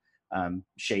through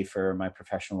Schaefer, my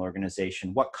professional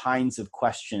organization, what kinds of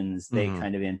questions they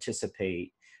kind of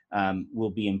anticipate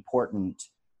will be important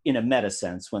in a meta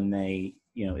sense when they,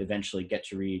 eventually get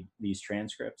to read these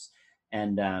transcripts.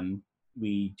 And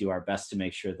we do our best to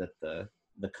make sure that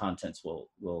the contents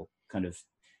will kind of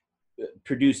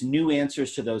produce new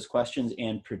answers to those questions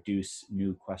and produce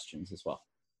new questions as well.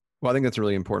 Well, I think that's a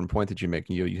really important point that you're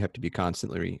making. You have to be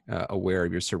constantly aware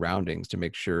of your surroundings to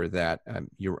make sure that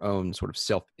your own sort of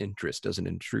self-interest doesn't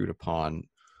intrude upon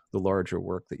the larger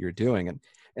work that you're doing.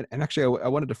 And actually, I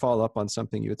wanted to follow up on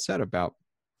something you had said about,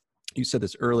 you said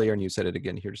this earlier and you said it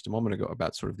again here just a moment ago,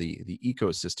 about sort of the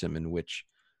ecosystem in which,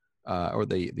 or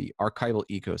the archival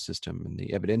ecosystem and the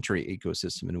evidentiary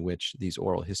ecosystem in which these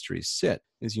oral histories sit.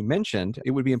 As you mentioned,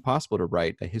 it would be impossible to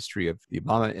write a history of the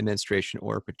Obama administration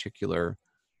or a particular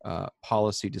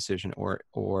policy decision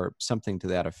or something to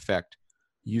that effect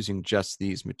using just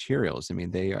these materials. I mean,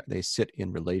 they sit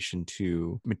in relation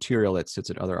to material that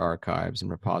sits at other archives and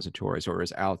repositories or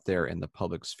is out there in the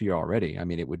public sphere already. I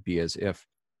mean, it would be as if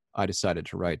I decided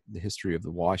to write the history of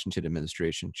the Washington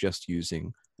administration just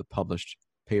using the published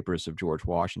papers of George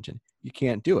Washington. You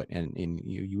can't do it. And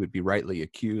you would be rightly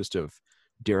accused of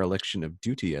dereliction of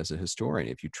duty as a historian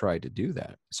if you tried to do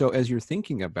that. So as you're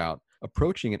thinking about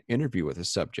approaching an interview with a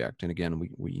subject, and again,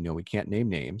 we can't name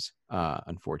names,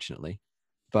 unfortunately,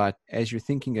 but as you're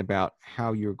thinking about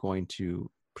how you're going to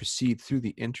proceed through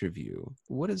the interview,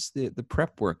 what is the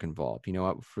prep work involved?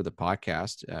 For the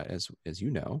podcast, as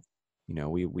you know,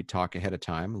 we talk ahead of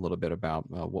time a little bit about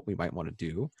what we might want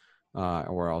to do,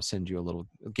 or I'll send you a little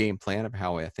game plan of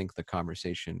how I think the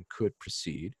conversation could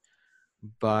proceed.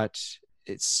 But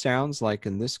it sounds like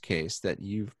in this case that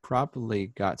you've probably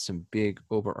got some big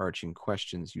overarching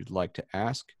questions you'd like to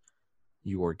ask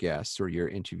your guests or your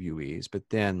interviewees, but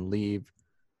then leave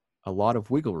a lot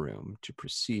of wiggle room to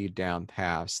proceed down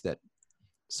paths that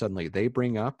suddenly they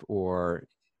bring up, or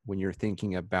when you're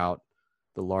thinking about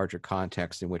the larger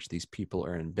context in which these people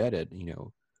are embedded,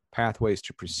 pathways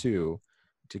to pursue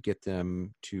to get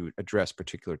them to address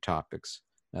particular topics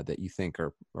that you think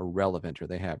are relevant or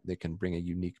they can bring a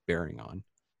unique bearing on.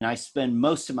 And I spend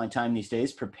most of my time these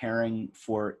days preparing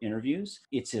for interviews.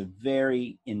 It's a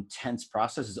very intense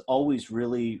process. It's always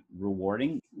really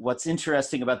rewarding. What's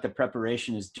interesting about the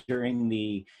preparation is during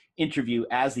the interview,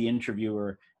 as the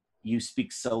interviewer, you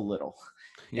speak so little.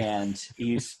 Yeah. And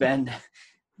you spend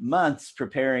months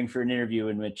preparing for an interview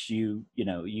in which you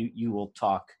will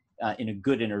talk in a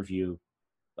good interview.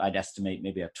 I'd estimate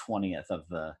maybe a 20th of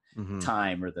the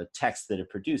time or the text that it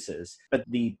produces. But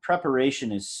the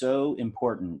preparation is so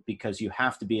important because you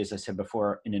have to be, as I said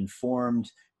before, an informed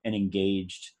and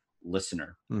engaged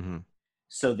listener.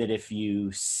 So that if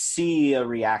you see a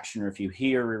reaction or if you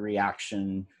hear a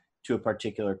reaction to a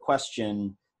particular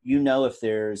question, if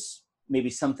there's maybe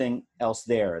something else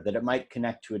there, that it might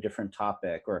connect to a different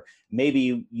topic, or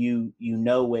maybe you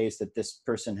know ways that this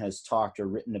person has talked or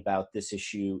written about this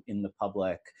issue in the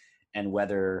public, and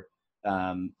whether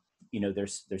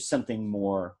there's something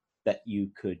more that you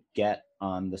could get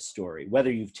on the story,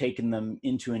 whether you've taken them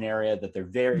into an area that they're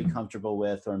very comfortable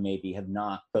with or maybe have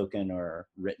not spoken or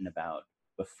written about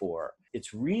before.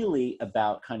 It's really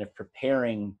about kind of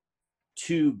preparing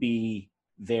to be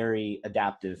very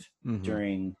adaptive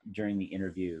during the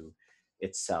interview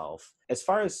itself. As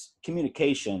far as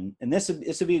communication, and this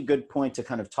would be a good point to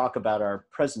kind of talk about our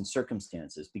present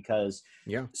circumstances, because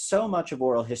so much of the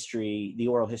oral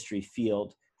history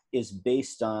field is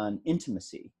based on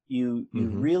intimacy. You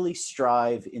really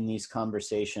strive in these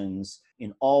conversations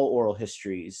in all oral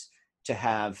histories to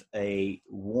have a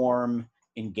warm,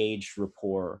 engaged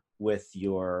rapport with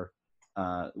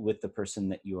with the person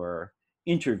that you're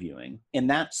interviewing. And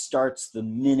that starts the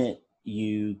minute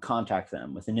you contact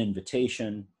them with an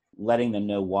invitation, letting them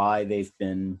know why they've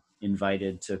been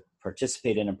invited to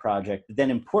participate in a project. Then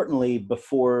importantly,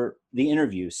 before the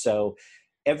interview. So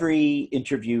every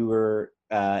interviewer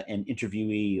and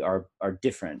interviewee are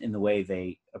different in the way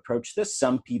they approach this.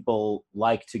 Some people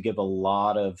like to give a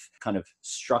lot of kind of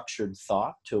structured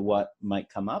thought to what might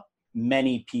come up.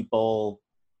 Many people,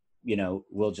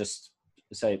 will just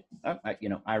say,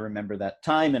 I remember that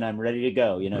time and I'm ready to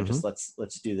go, just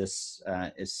let's do this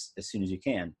as soon as you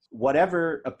can.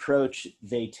 Whatever approach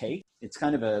they take, it's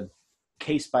kind of a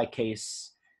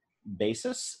case-by-case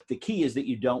basis. The key is that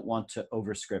you don't want to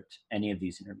overscript any of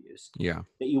these interviews. Yeah.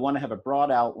 That you want to have a broad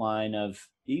outline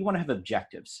you want to have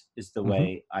objectives is the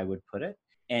way I would put it.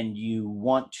 And you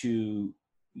want to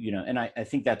and I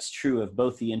think that's true of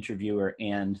both the interviewer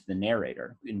and the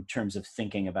narrator in terms of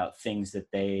thinking about things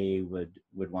that they would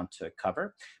want to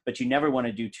cover. But you never want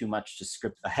to do too much to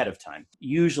script ahead of time.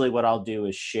 Usually what I'll do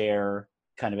is share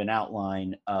kind of an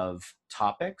outline of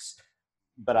topics,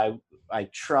 but I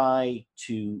try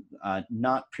to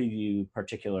not preview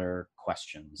particular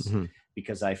questions,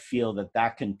 because I feel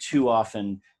that can too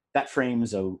often, that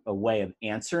frames a way of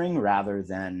answering rather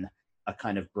than a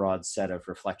kind of broad set of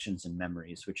reflections and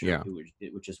memories, which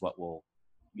is what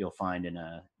you'll find in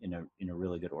a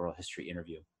really good oral history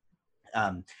interview.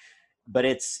 But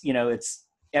it's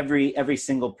every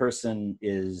single person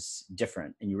is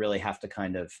different, and you really have to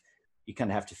kind of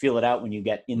have to feel it out when you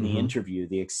get in the interview.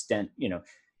 The extent,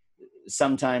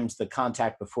 sometimes the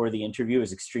contact before the interview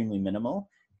is extremely minimal,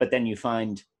 but then you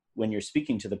find when you're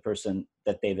speaking to the person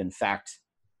that they've in fact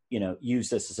use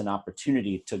this as an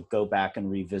opportunity to go back and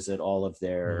revisit all of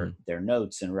their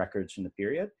notes and records from the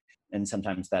period. And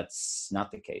sometimes that's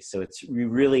not the case. So you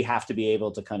really have to be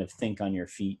able to kind of think on your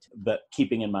feet, but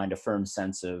keeping in mind a firm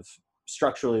sense of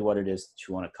structurally what it is that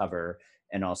you want to cover,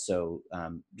 and also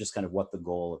just kind of what the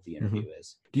goal of the interview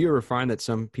is. Do you ever find that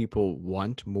some people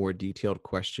want more detailed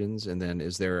questions, and then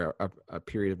is there a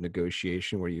period of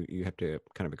negotiation where you have to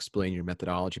kind of explain your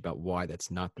methodology about why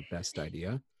that's not the best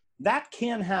idea? That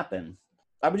can happen.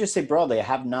 I would just say broadly, I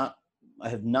have not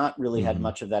really had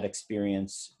much of that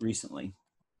experience recently.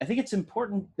 I think it's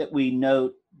important that we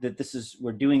note that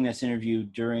we're doing this interview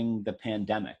during the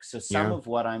pandemic. So some of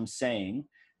what I'm saying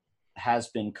has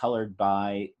been colored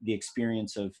by the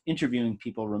experience of interviewing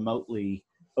people remotely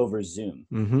over Zoom,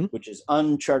 which is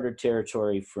uncharted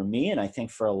territory for me, and I think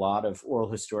for a lot of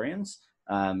oral historians.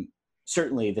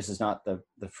 Certainly, this is not the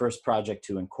first project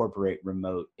to incorporate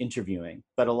remote interviewing,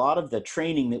 but a lot of the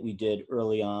training that we did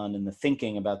early on and the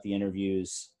thinking about the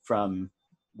interviews from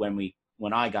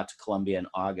when I got to Columbia in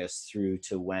August through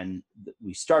to when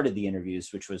we started the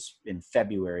interviews, which was in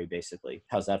February, basically.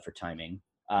 How's that for timing?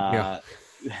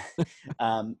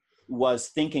 Was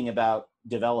thinking about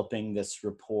developing this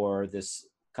rapport, this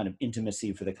kind of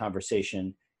intimacy for the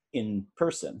conversation in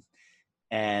person.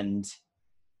 And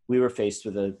we were faced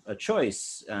with a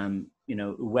choice,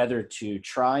 whether to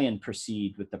try and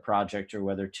proceed with the project or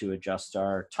whether to adjust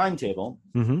our timetable.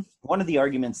 One of the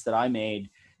arguments that I made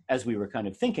as we were kind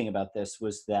of thinking about this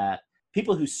was that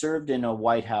people who served in a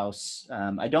White House,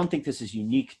 I don't think this is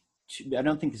unique. I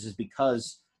don't think this is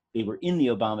because they were in the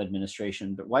Obama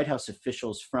administration, but White House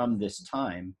officials from this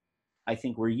time, I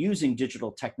think, were using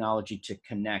digital technology to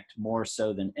connect more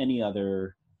so than any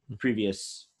other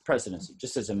previous presidency,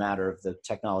 just as a matter of the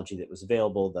technology that was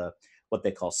available, what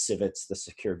they call civets, the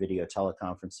secure video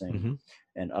teleconferencing,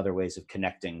 and other ways of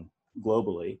connecting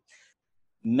globally,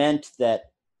 meant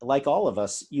that, like all of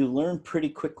us, you learn pretty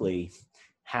quickly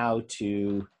how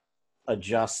to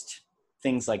adjust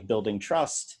things like building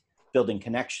trust, building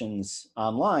connections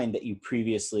online that you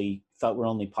previously thought were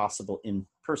only possible in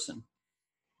person.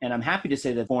 And I'm happy to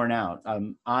say that borne out.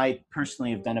 I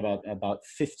personally have done about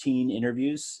 15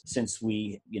 interviews since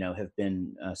we, have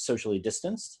been socially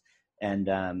distanced, and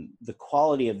the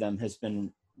quality of them has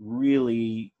been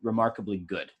really remarkably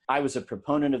good. I was a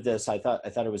proponent of this. I thought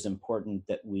it was important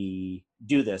that we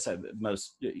do this.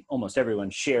 Almost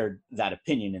everyone shared that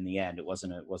opinion in the end. It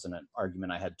wasn't an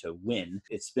argument I had to win.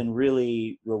 It's been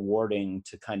really rewarding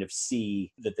to kind of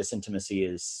see that this intimacy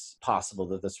is possible,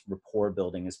 that this rapport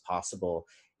building is possible,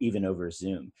 even over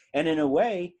Zoom. And in a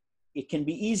way, it can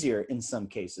be easier in some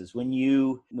cases when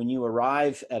you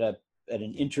arrive at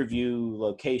an interview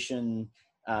location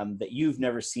that you've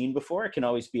never seen before. It can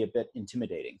always be a bit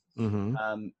intimidating.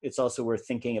 It's also worth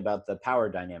thinking about the power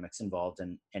dynamics involved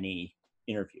in any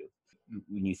interview.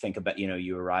 When you think about,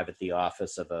 you arrive at the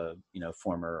office of a,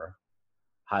 former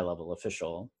high-level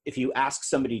official. If you ask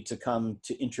somebody to come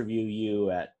to interview you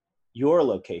at your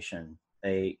location,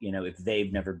 if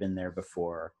they've never been there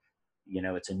before,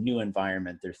 it's a new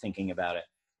environment, they're thinking about it.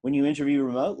 When you interview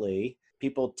remotely,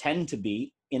 people tend to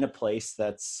be in a place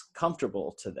that's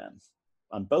comfortable to them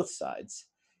on both sides.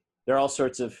 There are all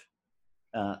sorts of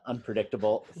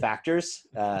unpredictable factors.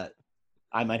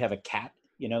 I might have a cat,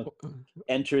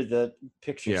 enter the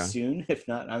picture soon. If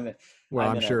not,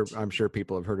 I'm sure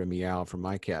people have heard a meow from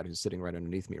my cat who's sitting right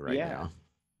underneath me right now.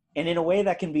 And in a way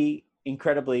that can be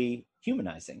incredibly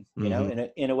humanizing,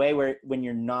 in a way where when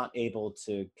you're not able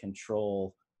to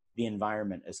control the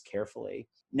environment as carefully.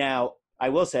 Now, I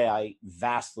will say I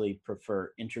vastly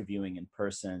prefer interviewing in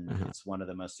person. It's one of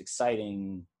the most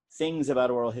exciting things about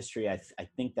oral history. I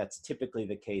think that's typically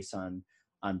the case on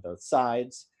both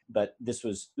sides. But this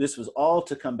was all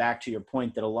to come back to your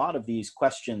point that a lot of these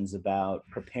questions about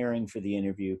preparing for the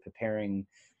interview, preparing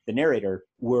the narrator,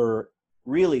 were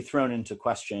really thrown into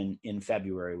question in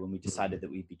February when we decided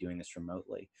that we'd be doing this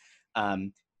remotely.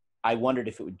 I wondered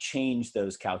if it would change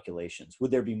those calculations. Would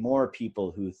there be more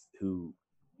people who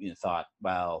thought,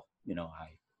 well,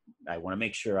 I want to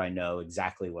make sure I know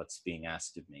exactly what's being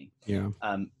asked of me. Yeah.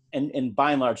 And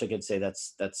by and large, I could say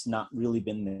that's not really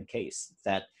been the case.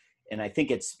 And I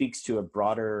think it speaks to a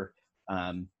broader,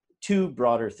 two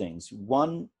broader things.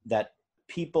 One, that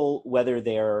people, whether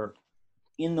they're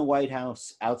in the White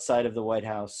House, outside of the White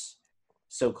House,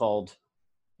 so-called,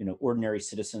 ordinary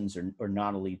citizens or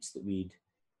non-elites that we'd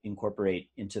incorporate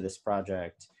into this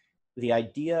project, the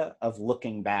idea of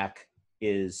looking back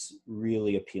is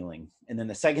really appealing. And then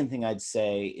the second thing I'd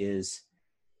say is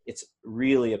it's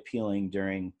really appealing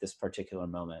during this particular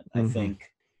moment. I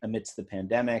think amidst the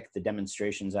pandemic, the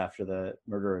demonstrations after the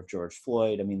murder of George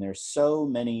Floyd, I mean, there's so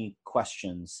many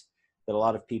questions that a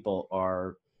lot of people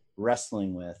are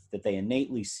wrestling with that they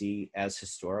innately see as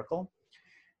historical,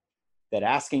 that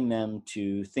asking them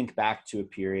to think back to a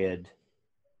period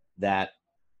that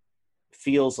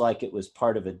feels like it was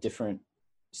part of a different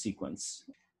sequence,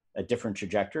 a different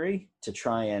trajectory, to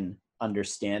try and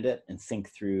understand it and think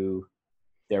through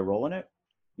their role in it,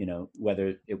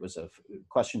 whether it was of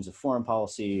questions of foreign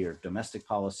policy or domestic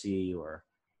policy or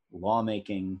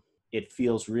lawmaking, it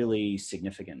feels really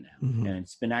significant now. And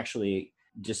it's been actually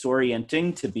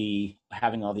disorienting to be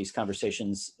having all these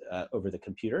conversations over the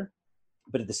computer,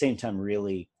 but at the same time,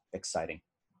 really exciting.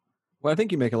 Well, I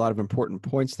think you make a lot of important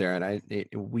points there, and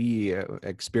we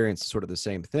experience sort of the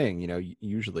same thing.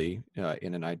 Usually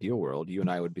in an ideal world, you and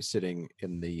I would be sitting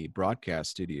in the broadcast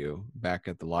studio back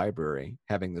at the library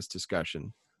having this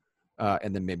discussion,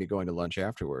 and then maybe going to lunch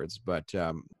afterwards. But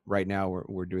right now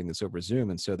we're doing this over Zoom,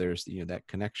 and so there's that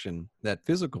connection, that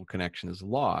physical connection is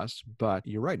lost. But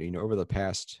you're right. Over the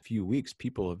past few weeks,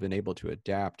 people have been able to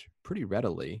adapt pretty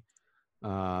readily.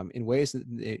 In ways that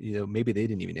maybe they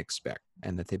didn't even expect,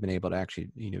 and that they've been able to actually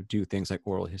do things like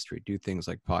oral history, do things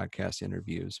like podcast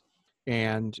interviews,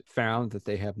 and found that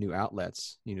they have new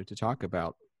outlets to talk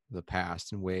about the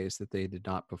past in ways that they did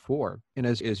not before. And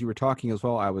as you were talking as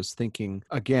well, I was thinking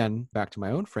again back to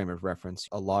my own frame of reference.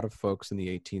 A lot of folks in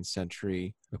the 18th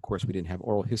century, of course, we didn't have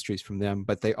oral histories from them,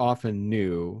 but they often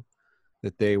knew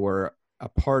that they were a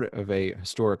part of a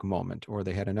historic moment, or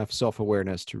they had enough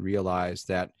self-awareness to realize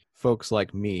that folks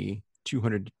like me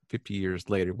 250 years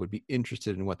later would be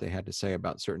interested in what they had to say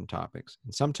about certain topics.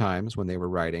 And sometimes when they were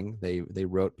writing, they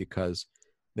wrote because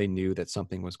they knew that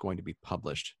something was going to be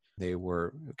published. They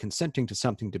were consenting to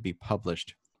something to be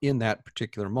published in that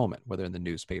particular moment, whether in the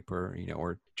newspaper,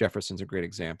 or Jefferson's a great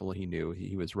example. He knew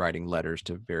he was writing letters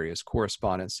to various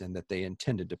correspondents and that they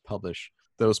intended to publish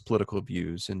those political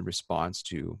views in response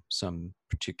to some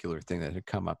particular thing that had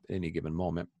come up at any given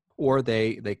moment. Or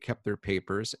they kept their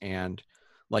papers and,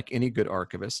 like any good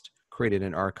archivist, created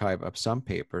an archive of some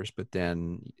papers, but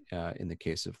then in the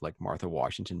case of like Martha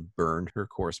Washington, burned her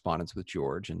correspondence with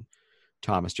George, and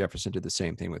Thomas Jefferson did the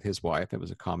same thing with his wife. It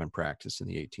was a common practice in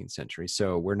the 18th century.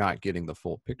 So we're not getting the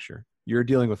full picture. You're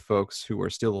dealing with folks who are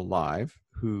still alive,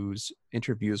 whose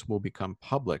interviews will become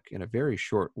public in a very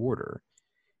short order.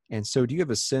 And so do you have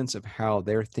a sense of how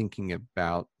they're thinking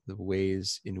about the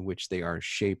ways in which they are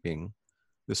shaping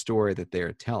the story that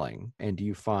they're telling? And do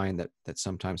you find that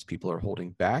sometimes people are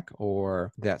holding back,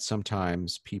 or that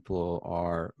sometimes people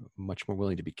are much more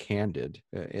willing to be candid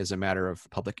as a matter of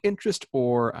public interest,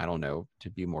 or, I don't know, to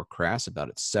be more crass about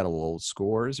it, settle old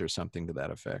scores or something to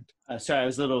that effect? Sorry, I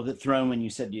was a little bit thrown when you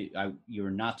said you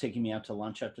were not taking me out to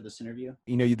lunch after this interview.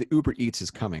 The Uber Eats is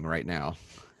coming right now.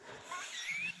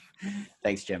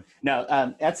 Thanks, Jim.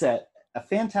 No, that's a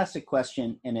fantastic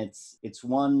question, and it's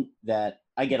one that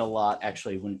I get a lot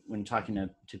actually when talking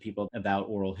to people about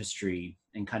oral history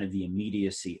and kind of the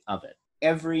immediacy of it.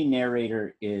 Every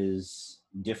narrator is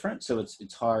different, so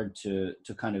it's hard to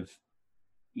kind of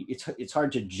it's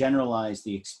hard to generalize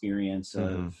the experience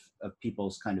of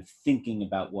people's kind of thinking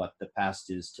about what the past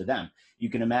is to them.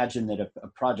 You can imagine that a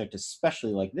project,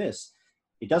 especially like this,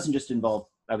 it doesn't just involve,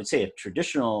 I would say, a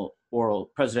traditional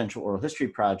presidential oral history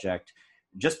project.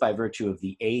 Just by virtue of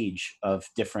the age of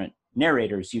different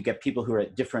narrators, you get people who are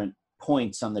at different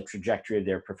points on the trajectory of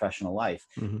their professional life.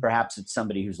 Mm-hmm. Perhaps it's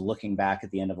somebody who's looking back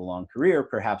at the end of a long career.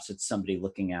 Perhaps it's somebody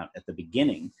looking out at the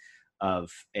beginning of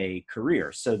a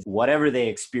career. So whatever they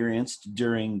experienced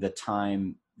during the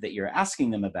time that you're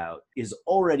asking them about is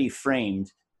already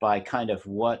framed by kind of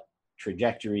what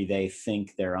trajectory they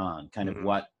think they're on, kind of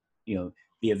what,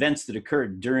 the events that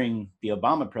occurred during the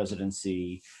Obama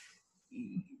presidency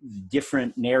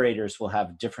different narrators will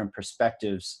have different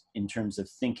perspectives in terms of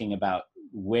thinking about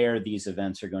where these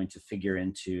events are going to figure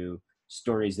into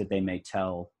stories that they may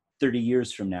tell 30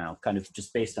 years from now, kind of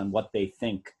just based on what they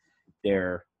think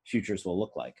their futures will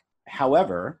look like.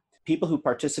 However, people who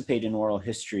participate in oral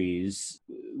histories,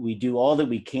 we do all that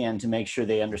we can to make sure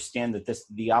they understand that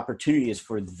the opportunity is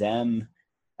for them,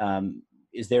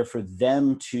 is there for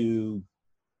them to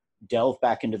delve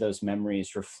back into those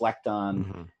memories, reflect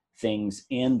on things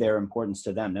and their importance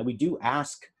to them. Now, we do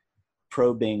ask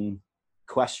probing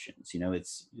questions.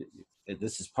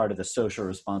 This is part of the social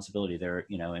responsibility there,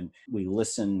 and we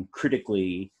listen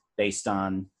critically based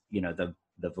on,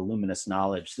 the voluminous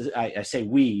knowledge. I say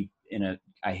we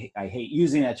I hate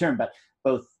using that term, but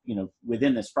both,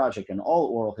 within this project and all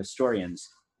oral historians,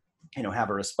 have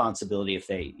a responsibility if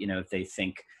they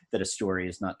think that a story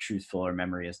is not truthful or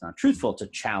memory is not truthful, to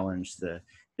challenge the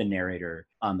narrator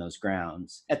on those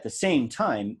grounds. At the same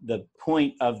time, the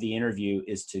point of the interview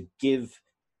is to give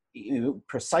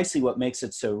precisely what makes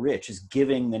it so rich, is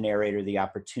giving the narrator the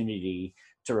opportunity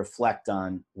to reflect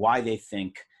on why they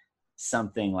think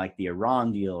something like the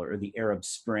Iran deal or the Arab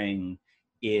Spring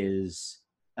is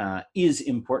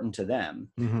important to them.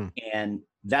 And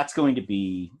that's going to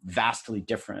be vastly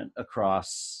different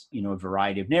across, a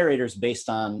variety of narrators based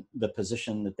on the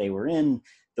position that they were in,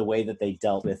 the way that they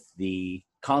dealt with the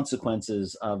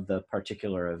consequences of the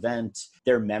particular event,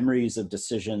 their memories of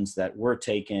decisions that were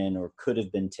taken or could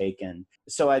have been taken.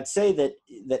 So I'd say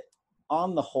that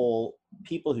on the whole,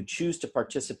 people who choose to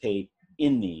participate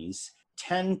in these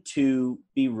tend to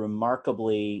be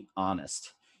remarkably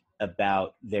honest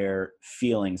about their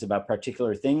feelings about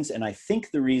particular things. And I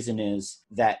think the reason is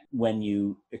that when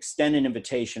you extend an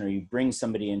invitation or you bring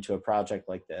somebody into a project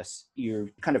like this, you're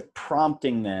kind of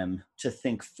prompting them to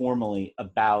think formally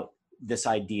about this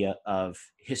idea of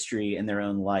history and their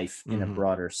own life in a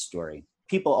broader story.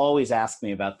 People always ask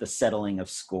me about the settling of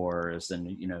scores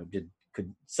and,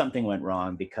 could something went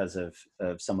wrong because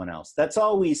of someone else. That's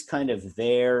always kind of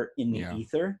there in the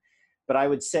ether. But I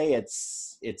would say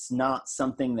it's not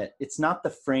something it's not the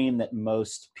frame that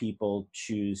most people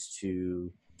choose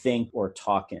to think or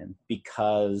talk in,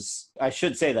 because I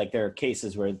should say, there are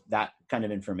cases where that kind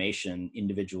of information,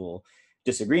 individual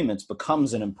disagreements,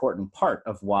 becomes an important part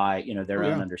of why, their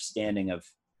own understanding of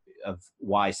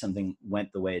why something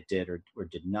went the way it did or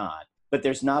did not. But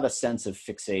there's not a sense of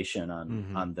fixation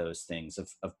on those things,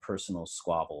 of personal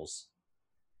squabbles.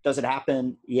 Does it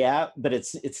happen? Yeah, but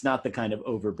it's not the kind of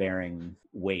overbearing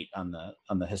weight on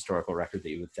the historical record that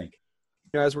you would think.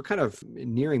 As we're kind of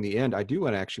nearing the end, I do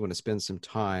want to spend some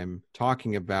time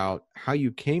talking about how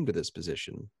you came to this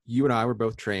position. You and I were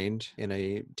both trained in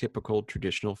a typical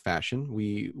traditional fashion.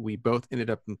 We both ended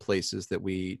up in places that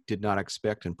we did not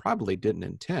expect and probably didn't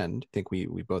intend. I think we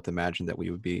both imagined that we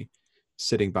would be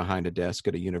sitting behind a desk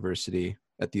at a university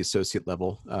at the associate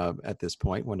level at this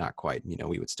point. Well, not quite,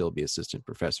 we would still be assistant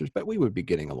professors, but we would be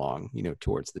getting along,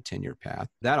 towards the tenure path.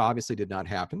 That obviously did not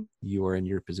happen. You are in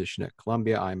your position at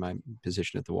Columbia. I'm my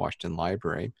position at the Washington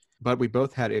Library. But we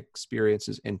both had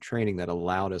experiences and training that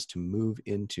allowed us to move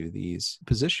into these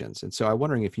positions. And so I'm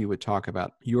wondering if you would talk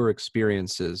about your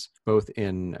experiences, both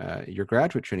in your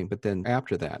graduate training, but then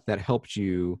after that helped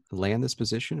you land this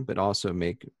position, but also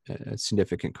make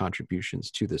significant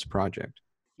contributions to this project.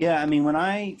 Yeah, when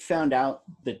I found out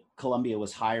that Columbia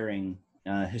was hiring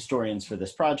historians for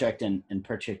this project, and in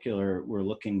particular, we're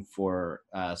looking for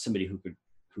somebody who could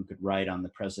write on the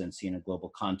presidency in a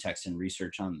global context and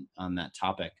research on that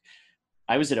topic,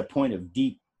 I was at a point of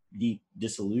deep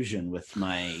disillusion with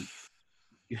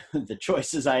the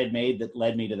choices I had made that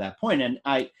led me to that point. And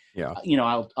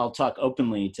I'll talk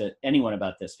openly to anyone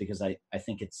about this because I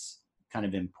think it's kind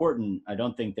of important. I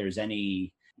don't think there's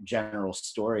any general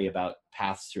story about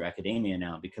paths through academia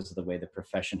now because of the way the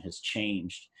profession has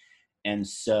changed. And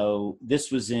so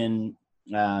this was when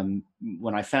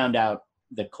I found out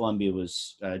that Columbia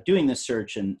was doing this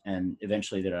search and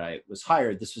eventually that I was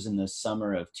hired. This was in the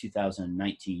summer of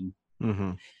 2019.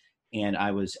 And I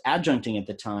was adjuncting at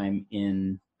the time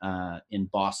in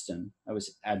Boston. I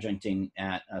was adjuncting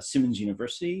at Simmons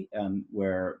University,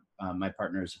 where my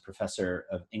partner is a professor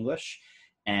of English,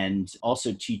 and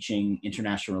also teaching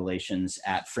international relations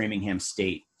at Framingham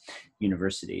State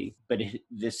University. But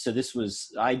this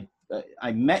was, I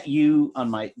met you on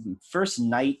my first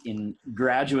night in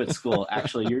graduate school.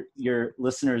 Actually, your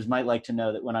listeners might like to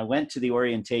know that when I went to the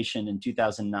orientation in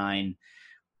 2009,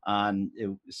 it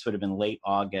would have been late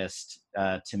August,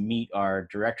 to meet our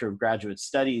director of graduate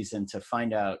studies and to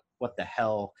find out what the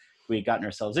hell we had gotten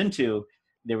ourselves into,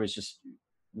 there was just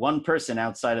one person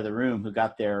outside of the room who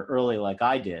got there early like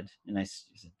I did. And I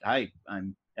said, "Hi,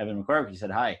 I'm Evan McCormick." He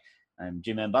said, "Hi, I'm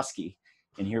Jim Ambusky."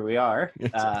 And here we are,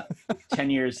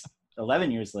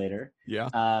 11 years later.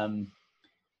 Yeah.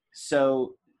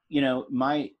 So,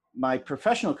 my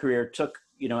professional career took,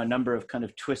 a number of kind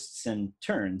of twists and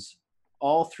turns,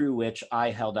 all through which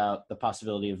I held out the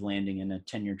possibility of landing in a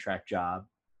tenure track job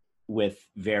with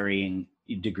varying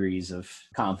degrees of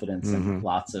confidence and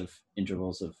lots of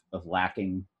intervals of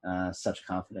lacking such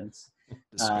confidence.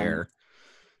 Despair.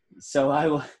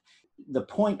 The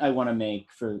point I want to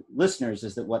make for listeners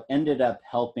is that what ended up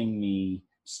helping me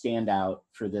stand out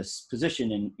for this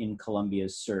position in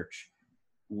Columbia's search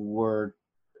were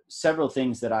several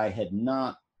things that I had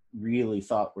not really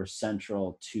thought were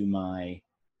central to my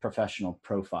professional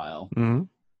profile. Mm-hmm.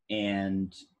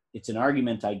 And it's an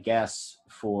argument, I guess,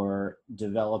 for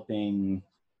developing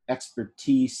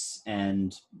expertise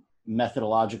and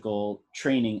methodological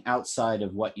training outside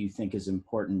of what you think is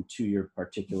important to your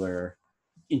particular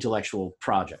intellectual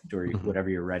project or whatever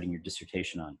you're writing your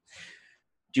dissertation on.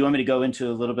 Do you want me to go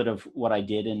into a little bit of what I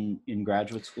did in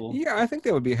graduate school? Yeah, I think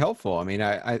that would be helpful. I mean,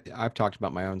 I've talked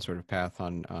about my own sort of path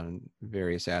on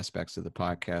various aspects of the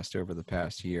podcast over the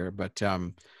past year, but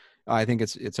I think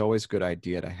it's always a good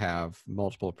idea to have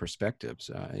multiple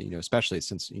perspectives, especially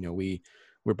since,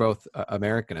 we're both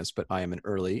Americanists, but I am an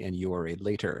early and you are a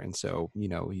later. And so,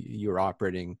 you're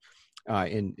operating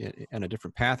in a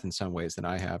different path in some ways than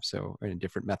I have. So in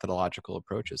different methodological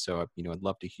approaches. So, I'd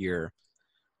love to hear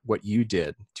what you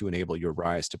did to enable your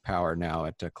rise to power now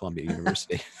at Columbia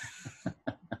University.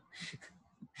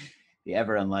 The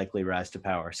ever unlikely rise to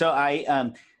power. So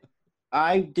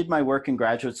I did my work in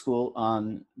graduate school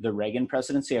on the Reagan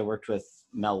presidency. I worked with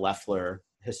Mel Leffler,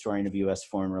 historian of U.S.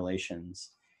 foreign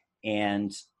relations.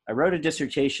 And I wrote a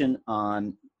dissertation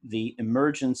on the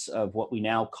emergence of what we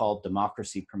now call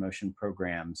democracy promotion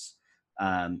programs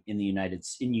in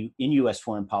U.S.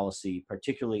 foreign policy,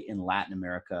 particularly in Latin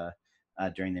America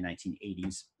during the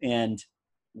 1980s. And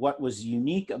what was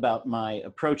unique about my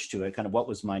approach to it, kind of what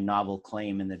was my novel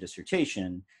claim in the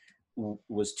dissertation,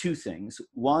 was two things.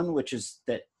 One, which is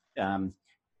that, and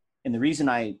the reason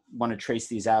I want to trace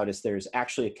these out is there's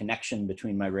actually a connection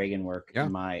between my Reagan work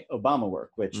and my Obama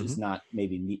work, which is not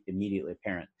maybe immediately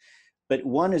apparent. But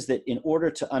one is that in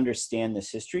order to understand this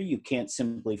history, you can't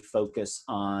simply focus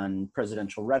on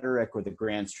presidential rhetoric or the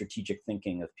grand strategic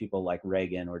thinking of people like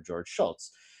Reagan or George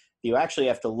Shultz. You actually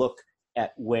have to look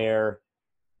at where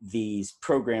these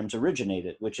programs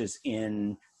originated, which is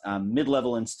in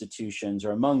mid-level institutions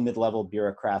or among mid-level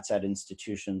bureaucrats at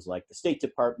institutions like the State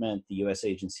Department, the U.S.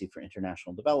 Agency for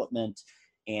International Development,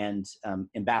 and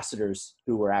ambassadors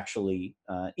who were actually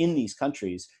in these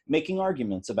countries making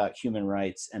arguments about human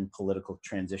rights and political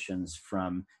transitions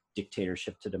from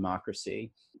dictatorship to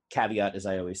democracy. Caveat, as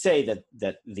I always say,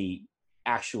 that the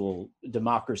actual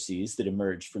democracies that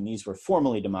emerged from these were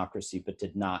formally democracy, but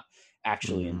did not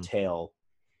actually entail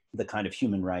the kind of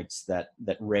human rights that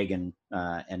Reagan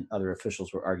and other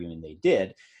officials were arguing they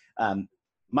did.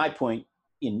 My point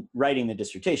in writing the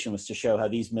dissertation was to show how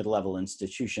these mid-level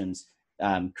institutions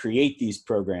create these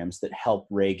programs that help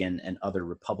Reagan and other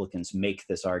Republicans make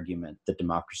this argument that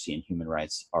democracy and human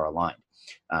rights are aligned.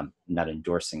 I'm not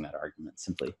endorsing that argument,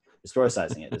 simply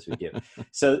historicizing it as we do.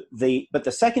 But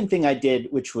the second thing I did,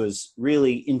 which was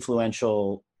really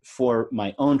influential for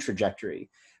my own trajectory,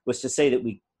 was to say that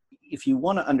if you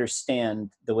want to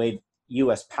understand the way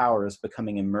U.S. power is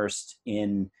becoming immersed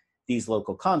in these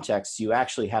local contexts, you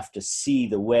actually have to see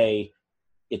the way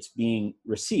it's being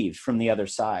received from the other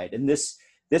side. And this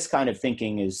kind of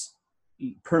thinking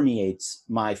permeates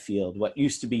my field. What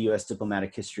used to be U.S.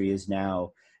 diplomatic history is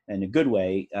now, in a good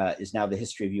way, is now the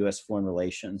history of U.S. foreign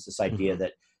relations. This idea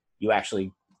that you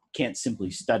actually can't simply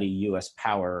study U.S.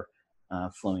 power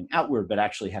flowing outward, but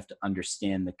actually have to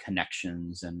understand the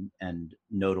connections and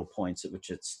nodal points at which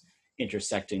it's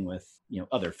intersecting with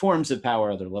other forms of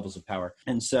power, other levels of power.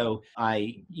 And so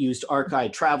I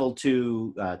traveled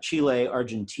to Chile,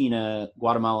 Argentina,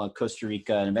 Guatemala, Costa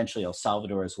Rica, and eventually El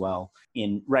Salvador as well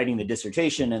in writing the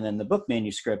dissertation and then the book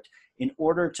manuscript in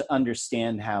order to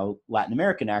understand how Latin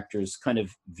American actors kind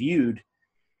of viewed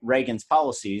Reagan's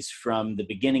policies from the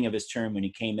beginning of his term when he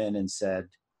came in and said,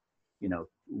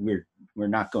 we're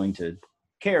not going to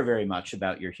care very much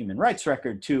about your human rights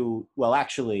record, to, well,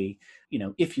 actually,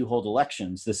 if you hold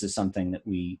elections, this is something that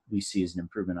we see as an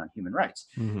improvement on human rights.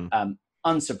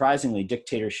 Unsurprisingly,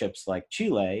 dictatorships like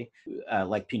Chile,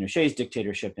 like Pinochet's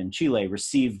dictatorship in Chile,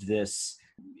 perceived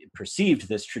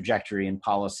this trajectory and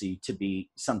policy to be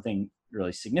something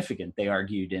really significant. They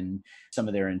argued in some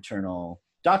of their internal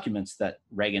documents that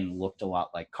Reagan looked a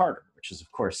lot like Carter, which is,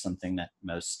 of course, something that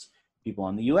most people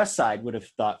on the US side would have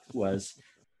thought was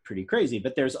pretty crazy.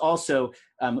 But there's also,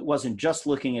 it wasn't just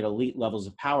looking at elite levels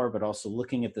of power, but also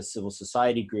looking at the civil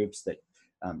society groups that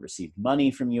received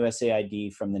money from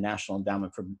USAID, from the National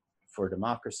Endowment for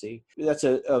Democracy. That's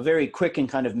a very quick and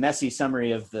kind of messy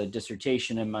summary of the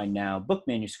dissertation in my now book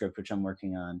manuscript, which I'm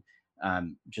working on,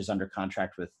 which is under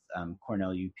contract with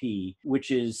Cornell UP, which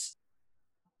is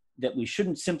that we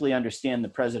shouldn't simply understand the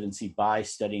presidency by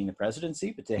studying the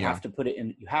presidency, but you have to put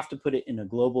it in a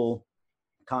global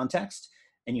context,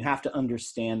 and you have to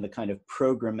understand the kind of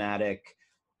programmatic,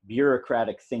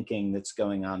 bureaucratic thinking that's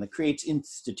going on that creates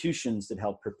institutions that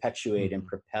help perpetuate and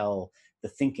propel the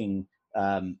thinking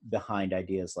behind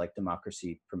ideas like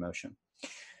democracy promotion.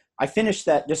 I finished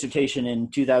that dissertation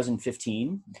in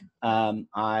 2015.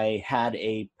 I had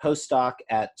a postdoc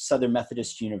at Southern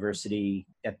Methodist University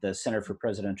at the Center for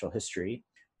Presidential History.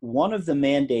 One of the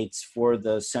mandates for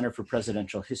the Center for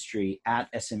Presidential History at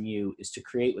SMU is to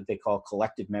create what they call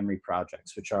collective memory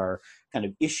projects, which are kind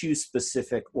of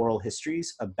issue-specific oral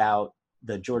histories about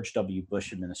the George W.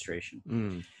 Bush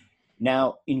administration.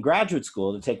 Now, in graduate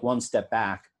school, to take one step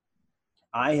back,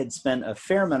 I had spent a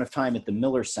fair amount of time at the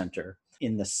Miller Center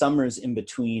in the summers in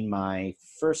between my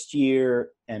first year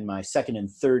and my second and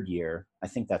third year, I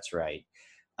think that's right,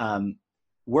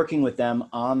 working with them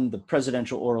on the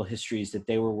presidential oral histories that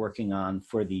they were working on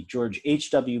for the George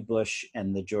H.W. Bush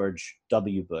and the George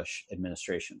W. Bush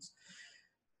administrations.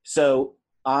 So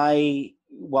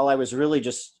while I was really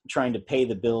just trying to pay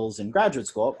the bills in graduate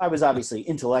school, I was obviously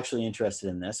intellectually interested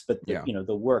in this, but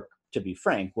the work, to be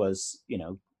frank, was,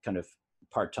 kind of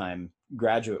part-time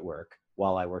graduate work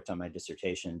while I worked on my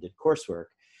dissertation and did coursework.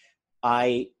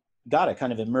 I got a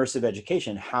kind of immersive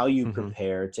education, how you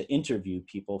prepare to interview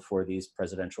people for these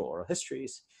presidential oral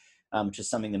histories, which is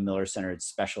something the Miller Center had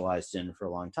specialized in for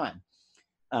a long time.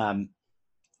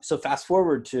 So fast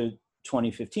forward to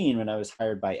 2015, when I was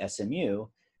hired by SMU,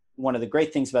 one of the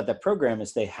great things about that program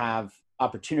is they have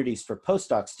opportunities for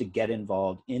postdocs to get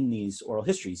involved in these oral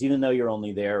histories, even though you're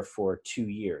only there for 2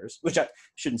 years, which I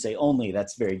shouldn't say only,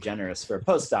 that's very generous for a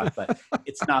postdoc, but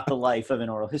it's not the life of an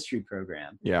oral history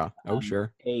program. Yeah. Oh,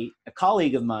 sure. A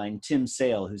colleague of mine, Tim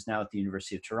Sale, who's now at the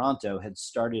University of Toronto, had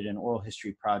started an oral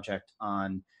history project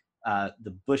on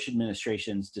the Bush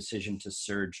administration's decision to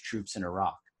surge troops in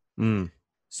Iraq.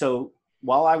 So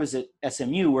while I was at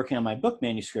SMU working on my book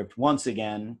manuscript, once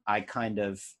again, I kind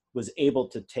of was able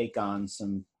to take on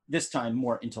some, this time,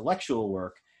 more intellectual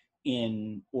work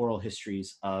in oral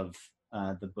histories of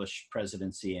the Bush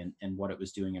presidency and what it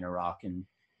was doing in Iraq in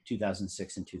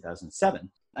 2006 and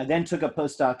 2007. I then took a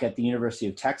postdoc at the University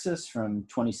of Texas from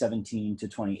 2017 to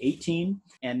 2018.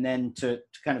 And then to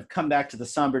kind of come back to the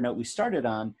somber note we started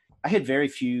on, I had very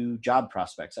few job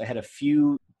prospects. I had a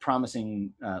few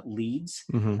promising leads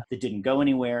that didn't go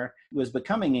anywhere. It was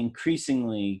becoming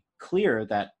increasingly clear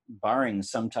that barring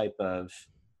some type of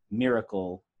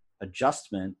miracle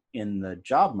adjustment in the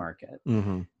job market,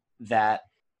 that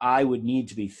I would need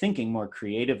to be thinking more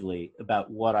creatively about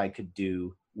what I could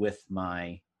do with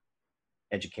my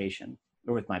education,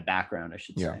 or with my background, I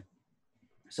should say.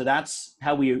 So that's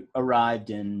how we arrived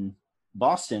in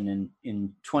Boston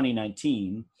in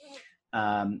 2019.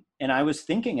 And I was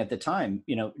thinking at the time,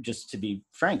 just to be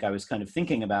frank, I was kind of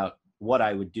thinking about what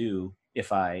I would do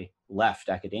if I left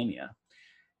academia,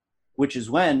 which is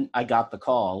when I got the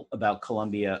call about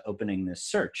Columbia opening this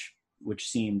search, which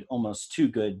seemed almost too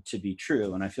good to be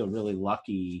true. And I feel really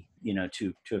lucky,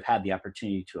 to have had the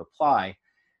opportunity to apply.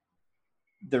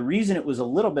 The reason it was a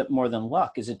little bit more than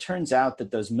luck is it turns out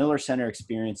that those Miller Center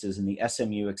experiences and the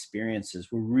SMU experiences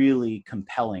were really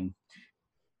compelling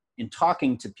in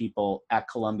talking to people at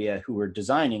Columbia who were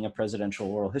designing a presidential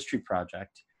oral history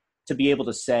project, to be able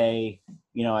to say,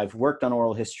 I've worked on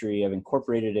oral history, I've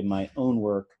incorporated it in my own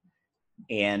work,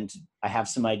 and I have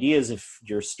some ideas if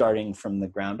you're starting from the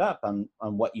ground up on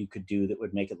what you could do that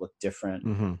would make it look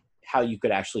different, how you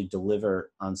could actually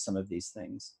deliver on some of these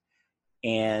things.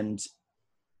 And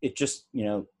it just,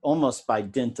 almost by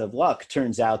dint of luck,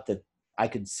 turns out that I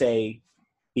could say,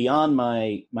 beyond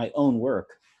my own work,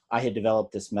 I had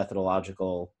developed this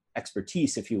methodological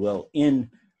expertise, if you will,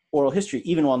 in oral history,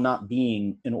 even while not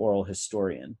being an oral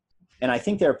historian. And I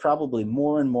think there are probably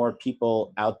more and more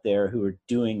people out there who are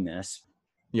doing this.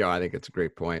 Yeah, I think it's a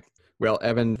great point. Well,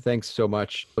 Evan, thanks so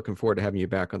much. Looking forward to having you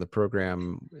back on the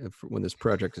program when this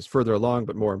project is further along,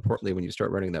 but more importantly, when you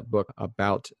start writing that book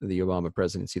about the Obama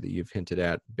presidency that you've hinted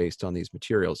at based on these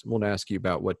materials. We'll ask you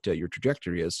about what your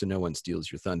trajectory is so no one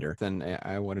steals your thunder. Then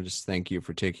I want to just thank you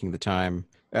for taking the time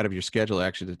out of your schedule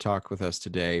actually to talk with us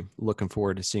today. Looking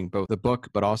forward to seeing both the book,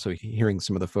 but also hearing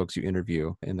some of the folks you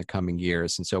interview in the coming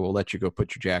years. And so we'll let you go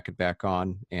put your jacket back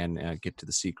on and get to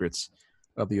the secrets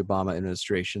of the Obama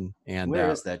administration. And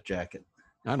where is that jacket?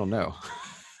 I don't know.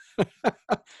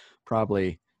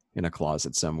 Probably in a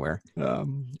closet somewhere. All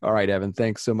right, Evan,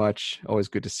 thanks so much. Always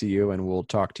good to see you, and we'll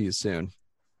talk to you soon.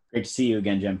 Great to see you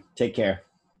again, Jim. Take care.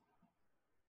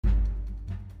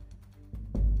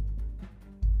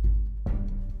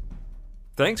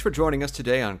 Thanks for joining us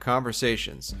today on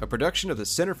Conversations, a production of the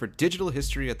Center for Digital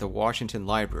History at the Washington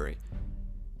Library.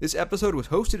 This episode was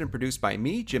hosted and produced by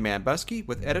me, Jim Ambuske,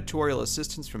 with editorial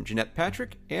assistance from Jeanette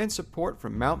Patrick and support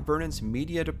from Mount Vernon's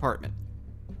Media Department.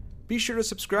 Be sure to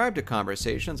subscribe to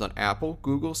Conversations on Apple,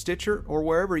 Google, Stitcher, or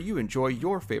wherever you enjoy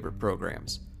your favorite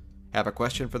programs. Have a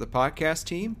question for the podcast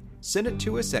team? Send it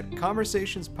to us at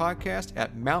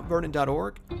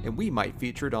conversationspodcast@mountvernon.org, and we might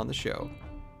feature it on the show.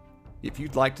 If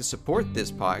you'd like to support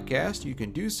this podcast, you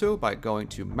can do so by going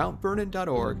to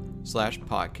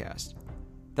mountvernon.org/podcast.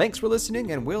 Thanks for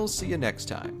listening, and we'll see you next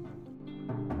time.